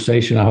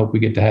conversation I hope we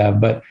get to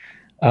have. But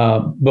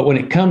But when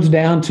it comes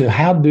down to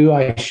how do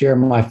I share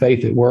my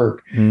faith at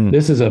work,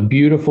 this is a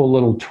beautiful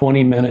little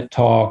 20-minute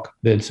talk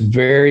that's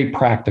very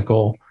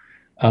practical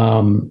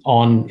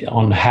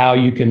on how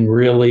you can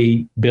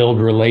really build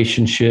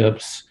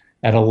relationships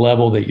at a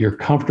level that you're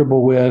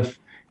comfortable with.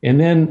 And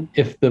then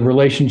if the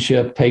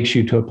relationship takes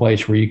you to a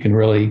place where you can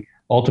really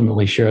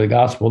ultimately share the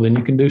gospel, then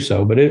you can do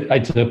so. But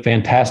it's a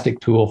fantastic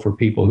tool for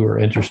people who are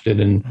interested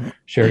in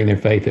sharing their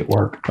faith at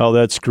work. Oh,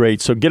 that's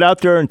great. So get out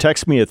there and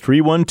text me at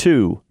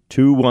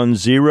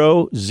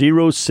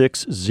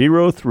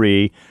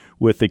 312-210-0603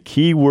 with the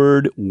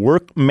keyword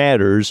Work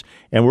Matters,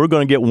 and we're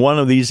going to get one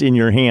of these in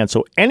your hand.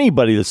 So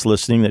anybody that's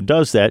listening that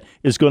does that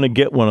is going to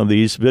get one of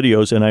these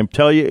videos, and I'm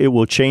telling you, it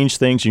will change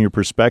things in your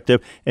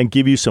perspective and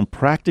give you some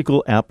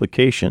practical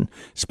application.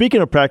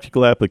 Speaking of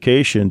practical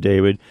application,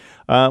 David,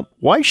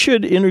 why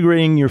should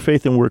integrating your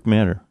faith and work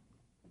matter?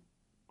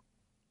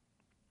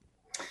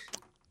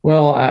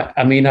 Well,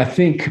 I mean, I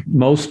think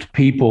most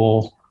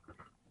people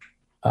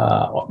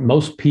are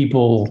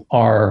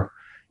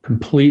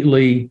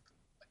completely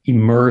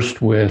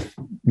immersed with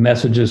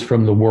messages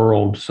from the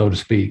world, so to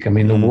speak. I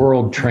mean, the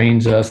world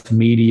trains us,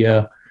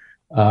 media,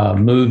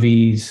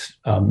 movies,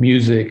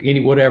 music,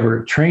 whatever,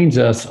 it trains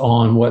us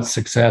on what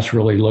success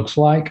really looks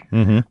like.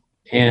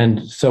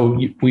 And so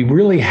we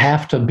really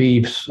have to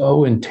be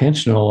so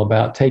intentional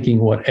about taking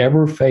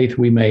whatever faith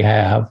we may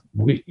have,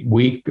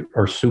 weak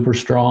or super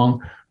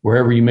strong,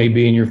 wherever you may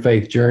be in your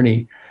faith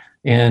journey,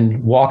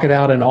 and walk it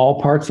out in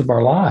all parts of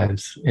our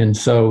lives. And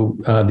so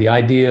the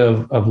idea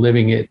of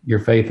living your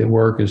faith at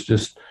work is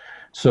just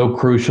so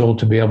crucial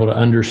to be able to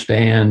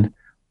understand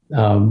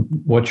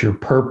what your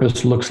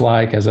purpose looks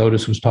like, as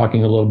Otis was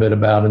talking a little bit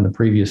about in the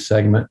previous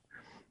segment.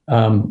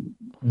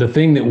 The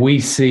thing that we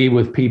see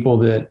with people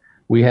that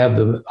we have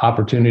the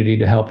opportunity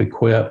to help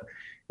equip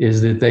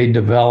is that they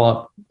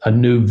develop a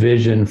new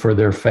vision for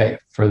their faith,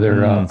 for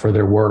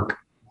their work.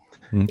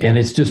 And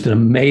it's just an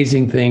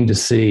amazing thing to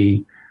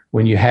see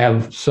when you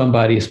have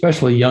somebody,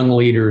 especially young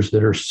leaders,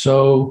 that are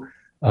so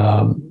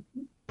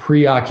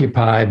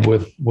preoccupied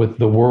with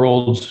the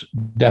world's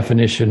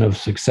definition of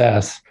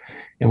success.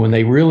 And when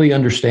they really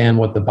understand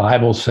what the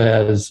Bible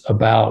says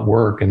about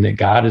work, and that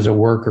God is a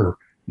worker,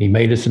 and He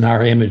made us in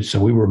our image, so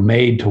we were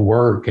made to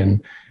work,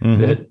 and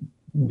that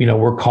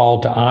we're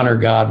called to honor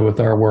God with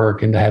our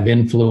work and to have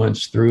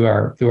influence through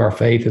our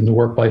faith in the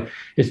workplace.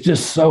 It's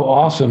just so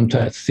awesome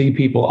to see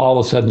people all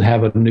of a sudden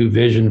have a new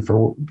vision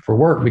for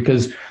work,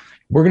 because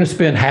we're going to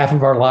spend half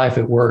of our life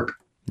at work.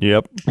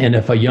 Yep. And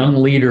if a young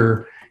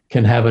leader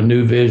can have a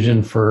new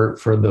vision for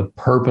the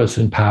purpose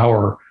and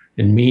power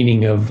and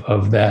meaning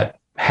of that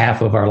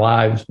half of our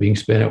lives being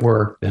spent at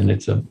work, then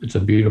it's a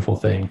beautiful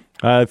thing.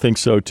 I think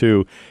so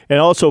too. And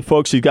also,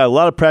 folks, you've got a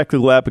lot of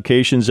practical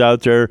applications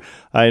out there.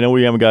 I know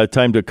we haven't got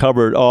time to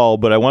cover it all,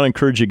 but I want to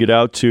encourage you to get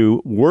out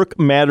to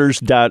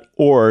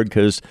workmatters.org,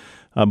 because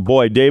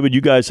boy, David, you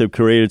guys have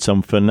created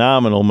some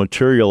phenomenal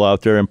material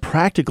out there and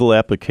practical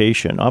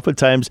application.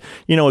 Oftentimes,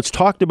 it's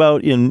talked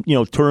about in,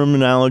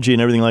 terminology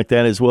and everything like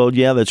that as well.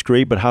 Yeah, that's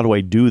great, but how do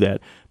I do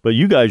that? But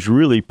you guys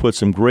really put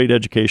some great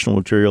educational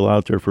material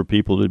out there for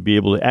people to be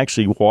able to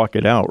actually walk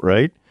it out,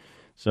 right?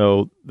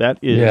 So that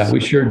is... Yeah, we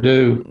sure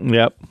do.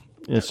 Yep.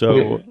 And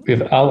so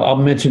I'll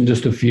mention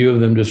just a few of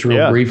them just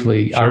real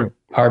briefly. Sure.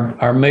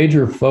 Our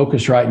major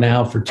focus right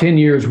now, for 10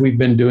 years, we've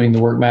been doing the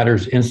Work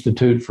Matters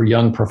Institute for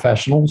Young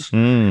Professionals.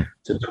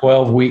 It's a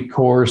 12-week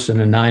course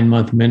and a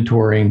 9-month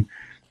mentoring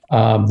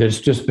that's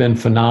just been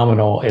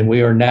phenomenal. And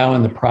we are now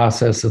in the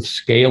process of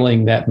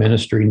scaling that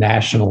ministry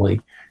nationally.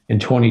 In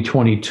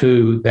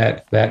 2022,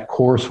 that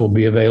course will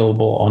be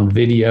available on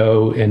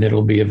video, and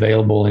it'll be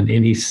available in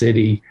any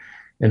city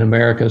in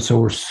America. So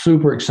we're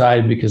super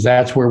excited, because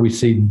that's where we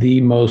see the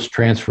most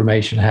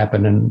transformation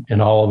happen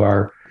in all of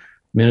our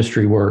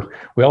ministry work.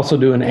 We also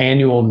do an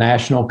annual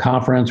national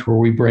conference where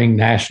we bring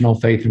national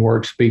faith and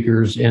work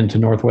speakers into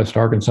Northwest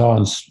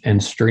Arkansas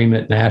and stream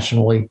it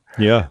nationally.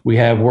 Yeah. We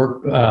have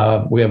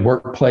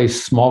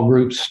workplace small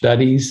group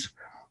studies.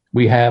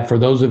 We have, for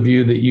those of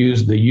you that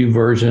use the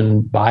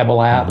YouVersion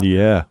Bible app,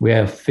 we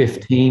have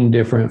 15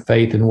 different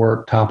faith and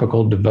work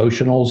topical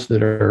devotionals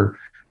that are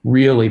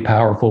really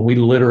powerful. We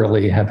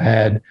literally have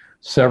had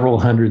several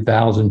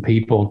 100,000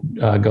 people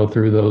go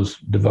through those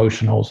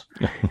devotionals.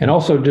 And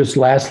also, just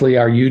lastly,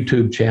 our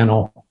YouTube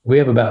channel, we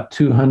have about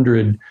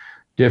 200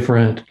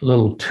 different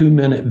little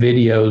 2-minute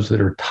videos that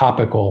are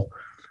topical,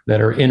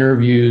 that are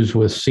interviews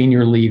with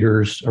senior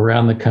leaders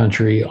around the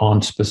country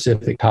on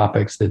specific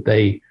topics that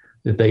they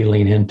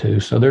lean into.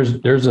 So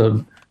there's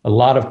a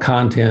lot of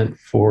content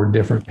for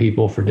different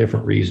people for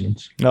different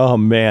reasons. Oh,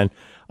 man.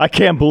 I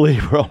can't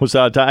believe we're almost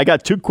out of time. I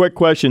got 2 quick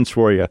questions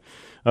for you.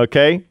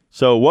 Okay?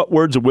 So what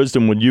words of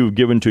wisdom would you have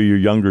given to your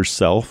younger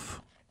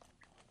self?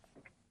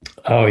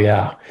 Oh,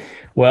 yeah.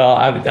 Well,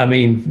 I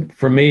mean,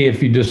 for me,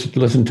 if you just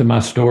listen to my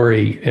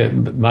story,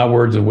 my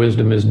words of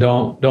wisdom is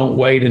don't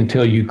wait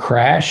until you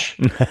crash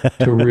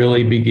to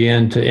really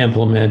begin to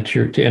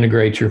to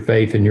integrate your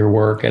faith in your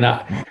work. And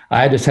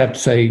I just have to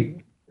say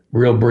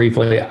real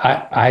briefly,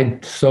 I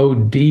so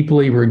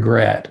deeply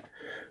regret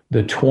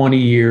the 20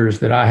 years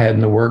that I had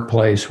in the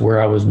workplace where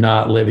I was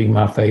not living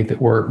my faith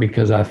at work,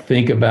 because I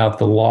think about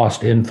the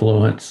lost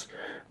influence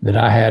that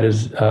I had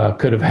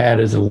could have had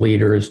as a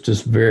leader. Is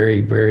just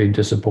very, very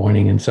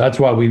disappointing. And so that's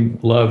why we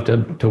love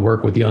to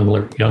work with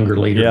younger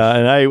leaders. Yeah,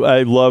 and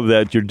I love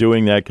that you're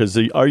doing that, because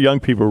our young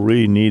people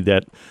really need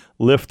that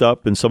lift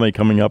up and somebody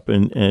coming up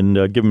and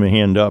give them a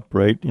hand up,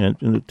 right?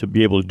 And to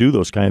be able to do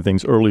those kind of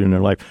things earlier in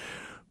their life.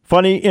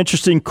 Funny,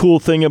 interesting, cool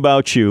thing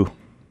about you.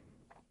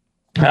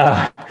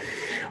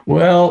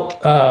 Well,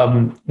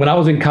 when I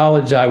was in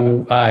college,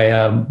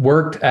 I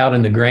worked out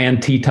in the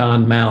Grand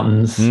Teton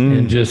Mountains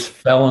and just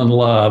fell in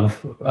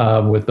love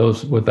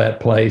with that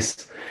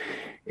place.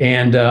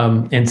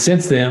 And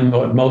since then,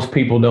 what most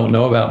people don't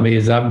know about me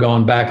is I've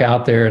gone back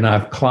out there and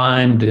I've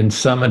climbed and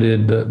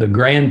summited the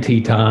Grand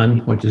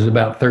Teton, which is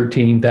about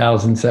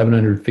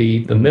 13,700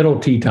 feet, the Middle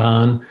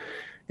Teton,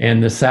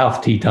 and the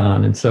South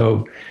Teton. And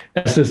so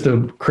that's just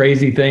a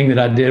crazy thing that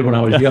I did when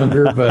I was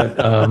younger,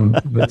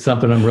 but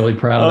something I'm really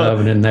proud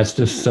of. And that's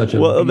just such a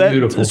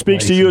beautiful that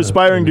speaks to you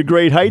aspiring to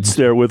great heights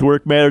there with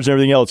Work Matters and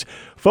everything else.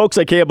 Folks,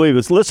 I can't believe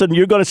this. Listen,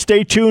 you're going to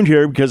stay tuned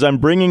here, because I'm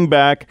bringing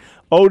back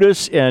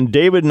Otis, and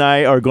David and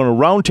I are going to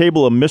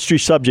roundtable a mystery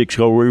subject,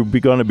 so we're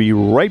going to be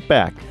right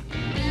back.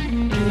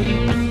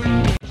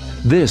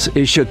 This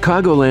is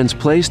Chicagoland's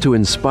place to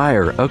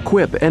inspire,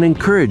 equip, and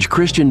encourage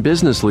Christian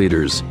business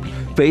leaders.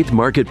 Faith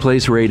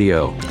Marketplace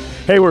Radio.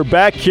 Hey, we're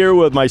back here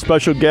with my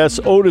special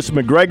guest, Otis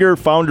McGregor,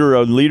 founder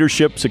and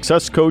leadership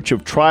success coach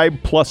of Tribe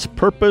Plus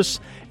Purpose,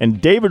 and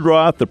David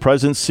Roth, the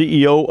president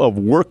CEO of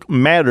Work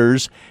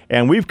Matters.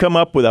 And we've come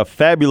up with a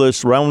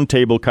fabulous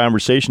roundtable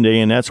conversation today,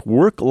 and that's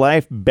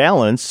work-life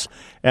balance.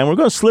 And we're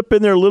going to slip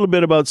in there a little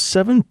bit about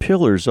 7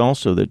 pillars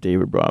also that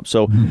David brought up.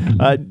 So,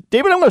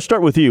 David, I'm going to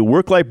start with you.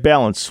 Work-life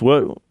balance.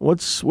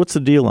 What's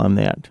the deal on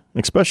that?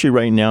 Especially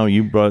right now,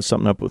 you brought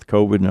something up with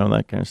COVID and all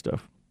that kind of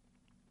stuff.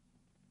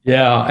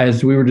 Yeah,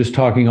 as we were just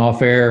talking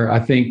off air, I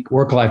think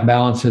work-life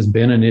balance has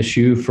been an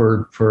issue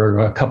for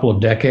a couple of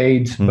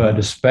decades, but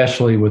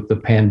especially with the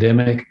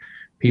pandemic,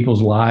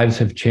 people's lives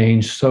have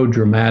changed so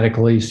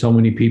dramatically. So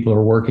many people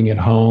are working at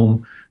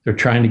home. They're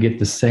trying to get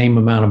the same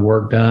amount of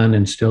work done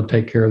and still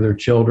take care of their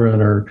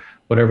children or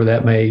whatever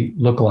that may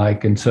look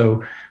like. And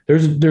so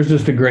there's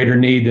just a greater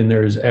need than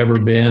there's ever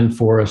been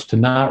for us to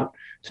not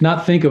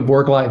think of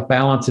work-life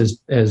balance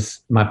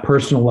as my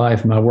personal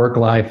life, my work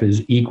life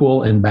is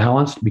equal and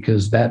balanced,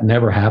 because that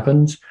never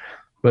happens,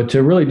 but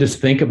to really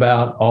just think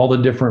about all the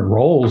different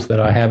roles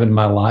that I have in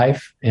my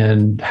life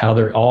and how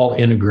they're all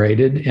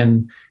integrated,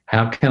 and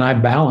how can I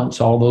balance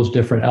all those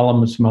different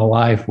elements of my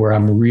life where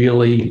I'm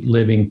really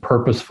living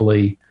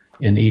purposefully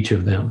in each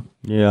of them.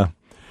 Yeah.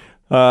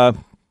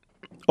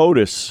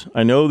 Otis,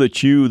 I know that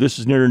this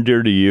is near and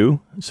dear to you.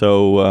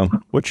 So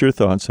what's your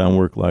thoughts on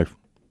work life?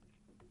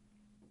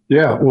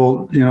 Yeah,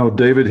 well,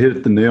 David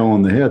hit the nail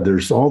on the head.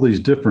 There's all these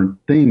different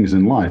things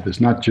in life. It's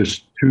not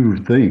just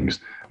 2 things.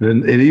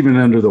 And even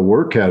under the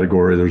work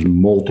category, there's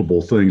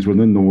multiple things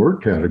within the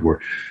work category.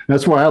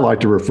 That's why I like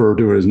to refer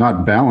to it as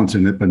not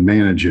balancing it, but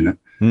managing it.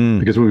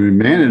 Because when we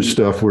manage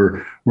stuff,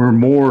 we're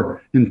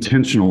more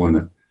intentional in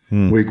it.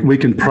 We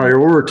can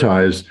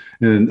prioritize.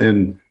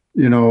 And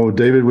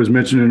David was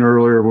mentioning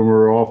earlier when we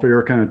were off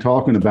air kind of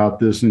talking about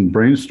this and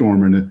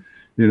brainstorming it,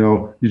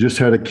 you just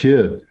had a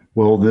kid.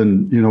 Well,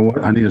 then, you know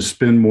what? I need to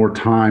spend more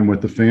time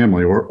with the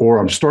family, or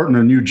I'm starting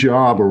a new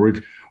job, or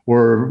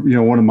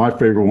one of my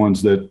favorite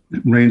ones that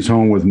reigns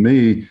home with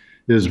me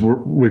is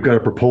we've got a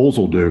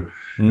proposal due,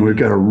 and we've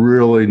got to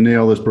really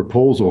nail this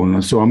proposal.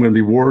 And so I'm going to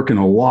be working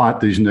a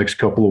lot these next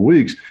couple of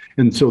weeks.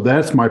 And so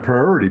that's my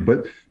priority.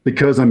 But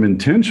because I'm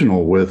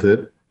intentional with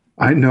it,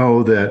 I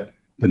know that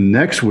the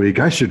next week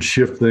I should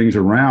shift things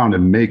around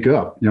and make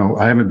up.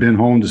 I haven't been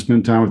home to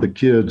spend time with the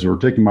kids, or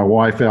taking my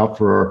wife out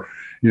for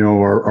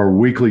our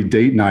weekly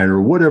date night, or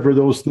whatever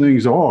those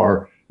things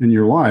are in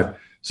your life.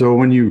 So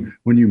when you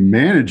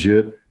manage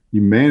it,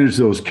 you manage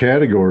those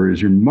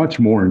categories, you're much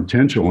more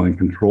intentional and in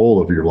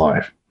control of your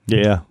life.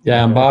 Yeah.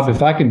 Yeah. And Bob,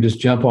 if I can just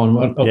jump on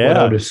what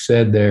Otis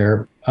said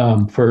there.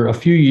 For a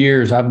few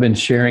years, I've been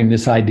sharing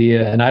this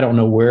idea, and I don't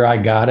know where I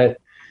got it,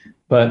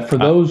 but for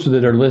those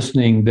that are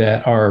listening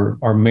that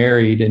are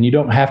married, and you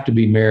don't have to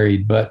be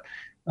married, but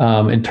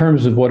in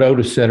terms of what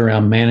Otis said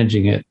around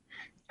managing it,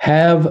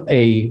 have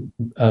a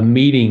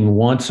meeting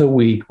once a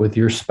week with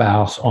your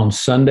spouse on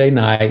Sunday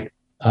night.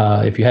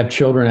 If you have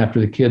children,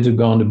 after the kids have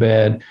gone to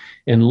bed,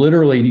 and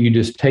literally you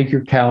just take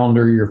your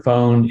calendar, your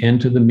phone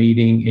into the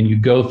meeting, and you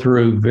go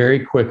through very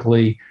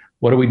quickly,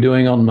 what are we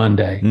doing on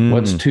Monday?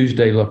 What's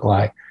Tuesday look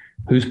like?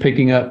 Who's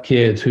picking up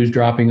kids? Who's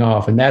dropping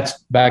off? And that's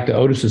back to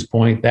Otis's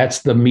point. That's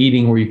the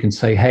meeting where you can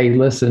say, hey,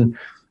 listen,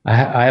 I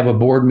have a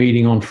board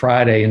meeting on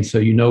Friday. And so,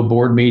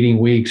 board meeting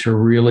weeks are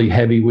really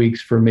heavy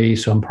weeks for me.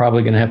 So I'm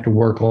probably going to have to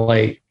work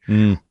late.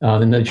 And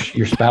then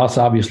your spouse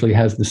obviously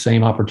has the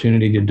same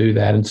opportunity to do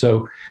that. And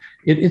so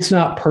it's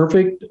not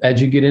perfect.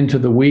 As you get into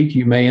the week,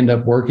 you may end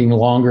up working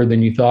longer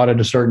than you thought at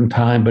a certain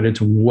time, but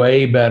it's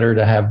way better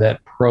to have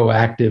that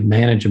proactive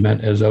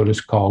management, as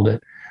Otis called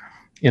it.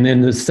 And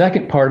then the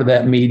second part of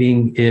that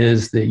meeting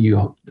is that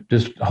you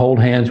just hold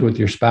hands with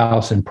your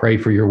spouse and pray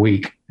for your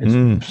week.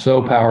 It's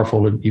so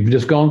powerful. You've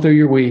just gone through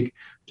your week.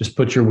 Just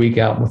put your week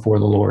out before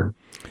the Lord.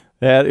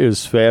 That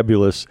is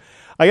fabulous.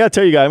 I got to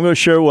tell you guys, I'm going to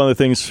share one of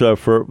the things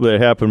that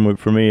happened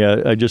for me.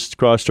 I just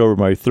crossed over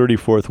my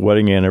 34th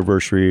wedding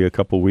anniversary a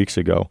couple of weeks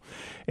ago.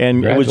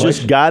 And it was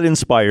just God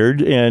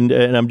inspired. And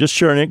I'm just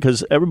sharing it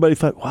because everybody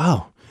thought,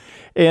 wow.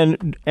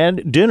 And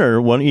at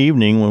dinner one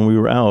evening when we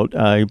were out,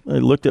 I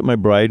looked at my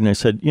bride and I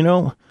said, you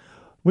know,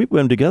 we've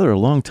been together a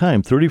long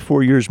time,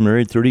 34 years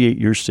married, 38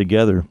 years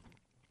together.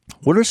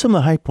 What are some of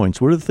the high points?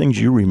 What are the things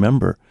you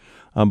remember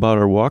about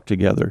our walk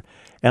together?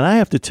 And I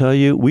have to tell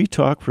you, we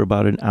talked for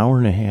about an hour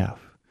and a half,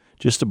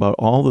 just about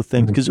all the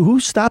things, because who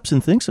stops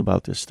and thinks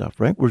about this stuff,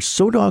 right? We're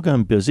so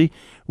doggone busy.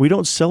 We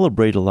don't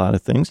celebrate a lot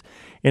of things.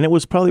 And it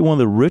was probably one of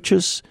the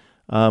richest,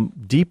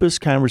 deepest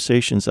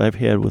conversations I've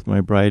had with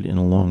my bride in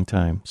a long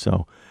time.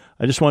 So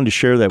I just wanted to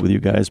share that with you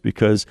guys,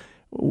 because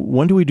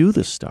when do we do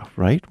this stuff,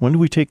 right? When do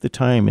we take the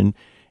time? And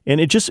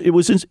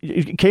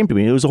it came to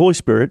me. It was the Holy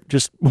Spirit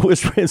just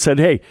whispered and said,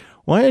 hey,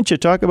 why don't you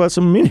talk about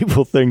some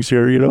meaningful things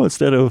here,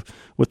 instead of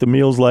what the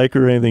meal's like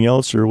or anything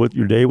else or what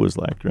your day was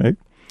like, right?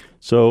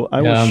 So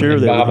I will share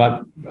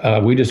that.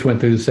 Bob, we just went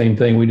through the same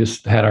thing. We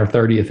just had our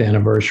 30th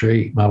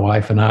anniversary, my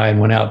wife and I, and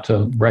went out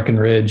to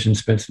Breckenridge and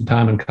spent some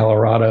time in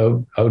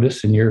Colorado.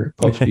 Otis, and you're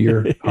close to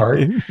your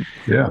heart.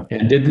 Yeah.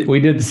 And we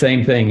did the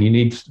same thing. You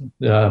need,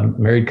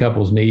 married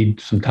couples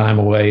need some time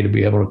away to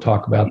be able to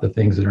talk about the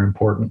things that are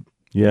important.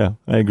 Yeah,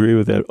 I agree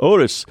with that.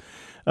 Otis,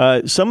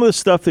 some of the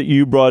stuff that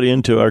you brought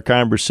into our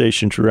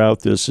conversation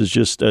throughout this is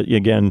just,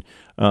 again,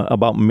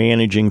 about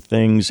managing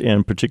things,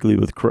 and particularly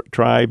with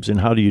tribes, and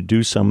how do you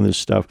do some of this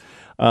stuff.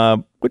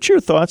 What's your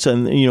thoughts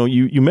on,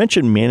 you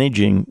mentioned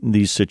managing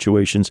these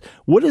situations.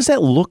 What does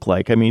that look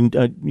like? I mean,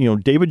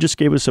 David just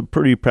gave us a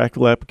pretty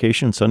practical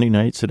application Sunday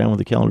night, sit down with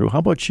the calendar. How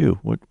about you?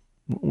 What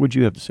would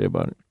you have to say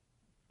about it?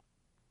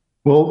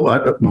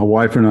 Well, my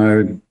wife and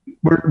I,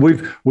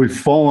 we've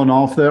fallen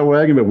off that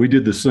wagon, but we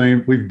did the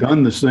same. We've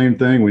done the same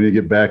thing. We need to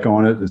get back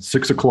on it. It's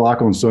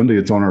 6:00 on Sunday.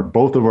 It's on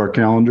both of our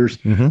calendars.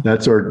 Mm-hmm.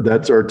 That's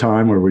our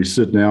time where we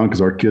sit down, because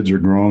our kids are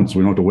grown, so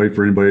we don't have to wait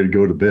for anybody to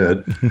go to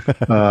bed.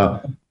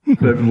 But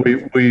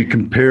we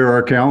compare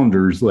our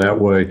calendars that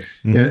way.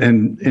 Mm-hmm.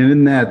 And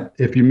in that,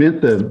 if you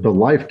meant the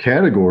life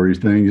categories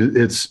thing,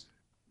 it's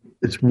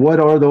what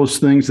are those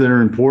things that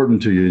are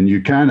important to you, and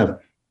you kind of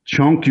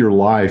chunk your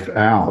life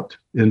out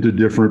into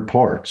different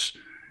parts.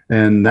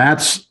 And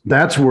that's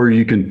where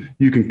you can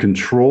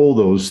control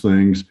those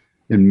things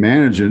and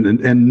manage it,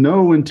 and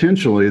know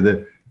intentionally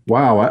that,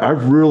 wow,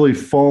 I've really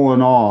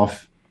fallen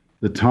off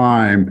the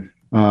time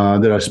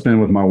that I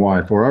spend with my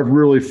wife, or I've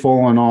really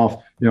fallen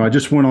off. I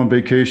just went on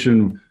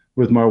vacation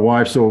with my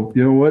wife, so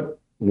you know what?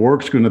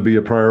 Work's going to be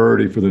a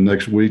priority for the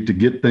next week to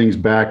get things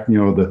back,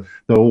 the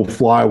old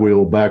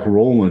flywheel back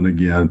rolling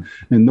again,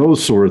 and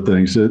those sort of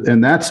things.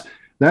 And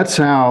that's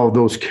how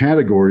those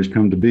categories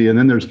come to be. And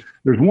then there's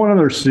one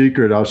other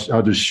secret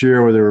I'll just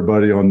share with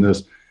everybody on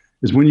this,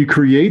 is when you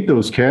create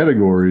those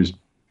categories,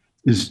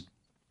 is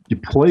you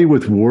play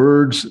with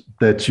words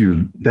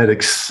that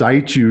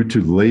excite you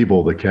to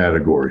label the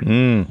category.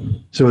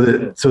 So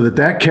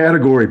that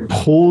category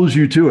pulls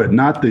you to it,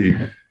 not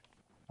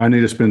I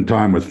need to spend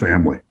time with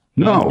family.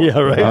 No. Yeah,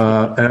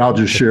 right. And I'll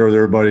just share with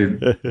everybody,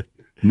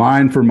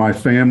 mine for my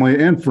family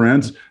and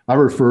friends, I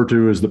refer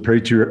to as the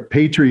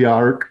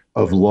patriarch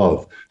of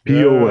love,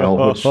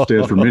 POL, which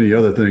stands for many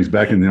other things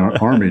back in the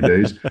Army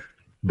days.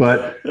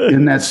 But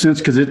in that sense,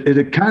 because it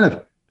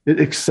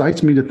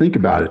excites me to think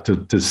about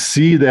it, to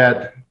see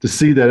that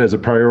as a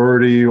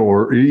priority,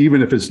 or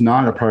even if it's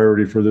not a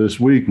priority for this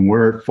week and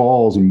where it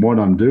falls and what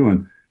I'm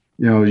doing,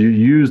 you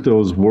use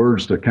those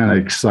words to kind of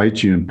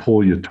excite you and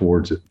pull you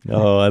towards it.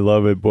 Oh, I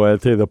love it, boy! I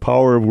tell you, the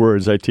power of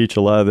words. I teach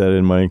a lot of that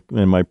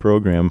in my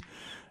program,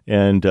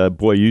 and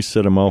boy, you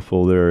said a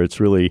mouthful there. It's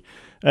really.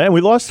 And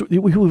we've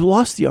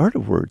lost the art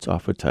of words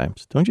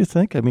oftentimes, don't you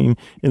think? I mean,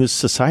 in the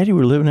society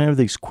we're living in,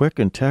 everything's quick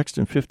and text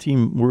and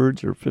 15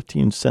 words or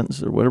 15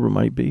 sentences or whatever it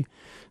might be.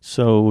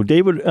 So,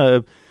 David,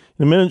 the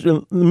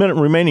minute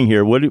remaining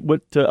here,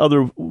 what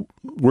other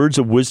words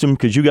of wisdom?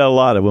 Because you got a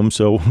lot of them,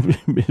 so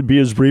be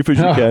as brief as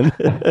you can.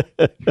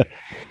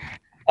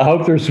 I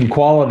hope there's some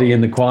quality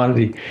in the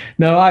quantity.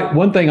 No,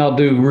 one thing I'll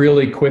do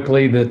really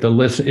quickly that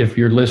if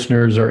your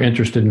listeners are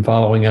interested in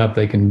following up,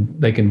 they can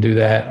do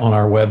that on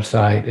our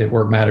website at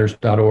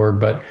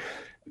workmatters.org. But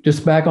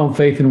just back on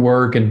faith and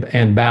work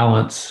and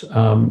balance,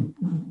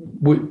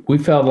 we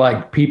felt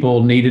like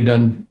people needed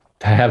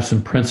to have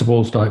some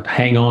principles to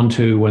hang on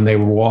to when they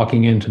were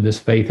walking into this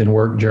faith and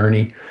work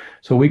journey.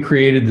 So we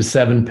created the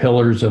 7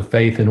 pillars of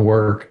faith and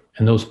work,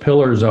 and those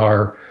pillars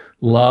are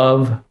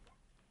love,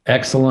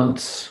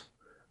 excellence,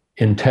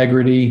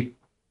 integrity,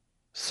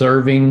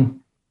 serving,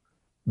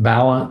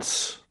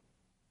 balance,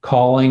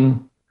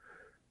 calling,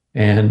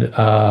 and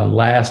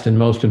last and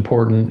most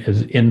important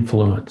is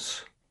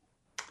influence.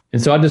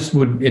 And so I just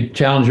would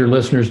challenge your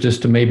listeners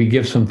just to maybe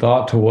give some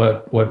thought to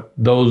what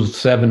those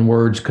 7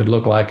 words could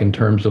look like in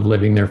terms of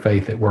living their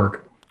faith at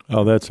work.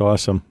 Oh, that's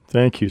awesome.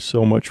 Thank you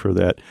so much for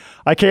that.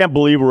 I can't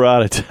believe we're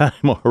out of time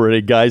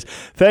already, guys.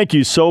 Thank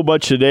you so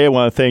much today. I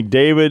want to thank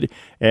David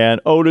and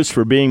Otis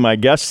for being my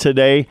guests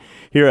today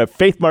here at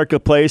Faith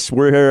Marketplace.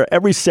 We're here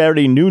every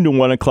Saturday, noon to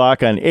 1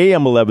 o'clock on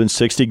AM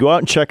 1160. Go out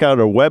and check out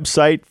our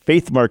website,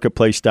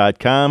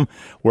 faithmarketplace.com.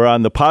 We're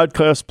on the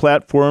podcast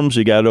platforms.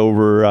 We got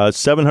over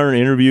 700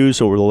 interviews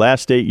over the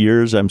last 8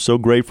 years. I'm so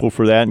grateful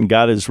for that, and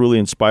God has really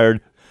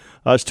inspired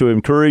us to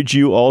encourage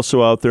you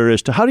also out there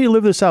as to how do you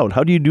live this out?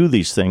 How do you do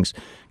these things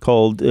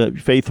called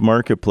Faith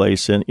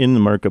Marketplace, and in the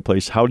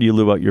marketplace, how do you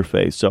live out your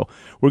faith? So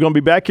we're going to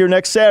be back here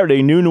next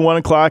Saturday, noon to 1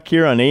 o'clock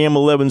here on AM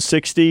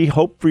 1160.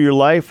 Hope for your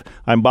life.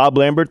 I'm Bob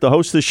Lambert, the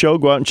host of the show.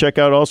 Go out and check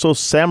out also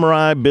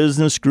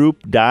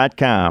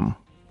SamuraiBusinessGroup.com.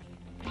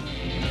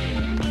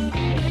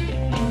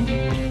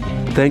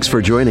 Thanks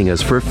for joining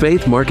us for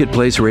Faith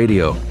Marketplace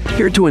Radio,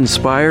 here to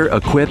inspire,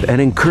 equip,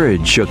 and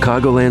encourage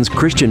Chicagoland's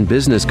Christian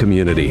business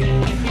community.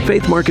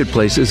 Faith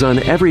Marketplace is on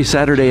every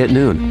Saturday at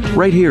noon,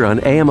 right here on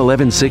AM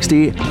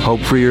 1160, Hope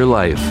for Your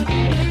Life.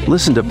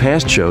 Listen to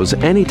past shows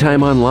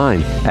anytime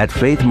online at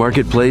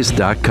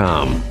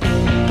faithmarketplace.com.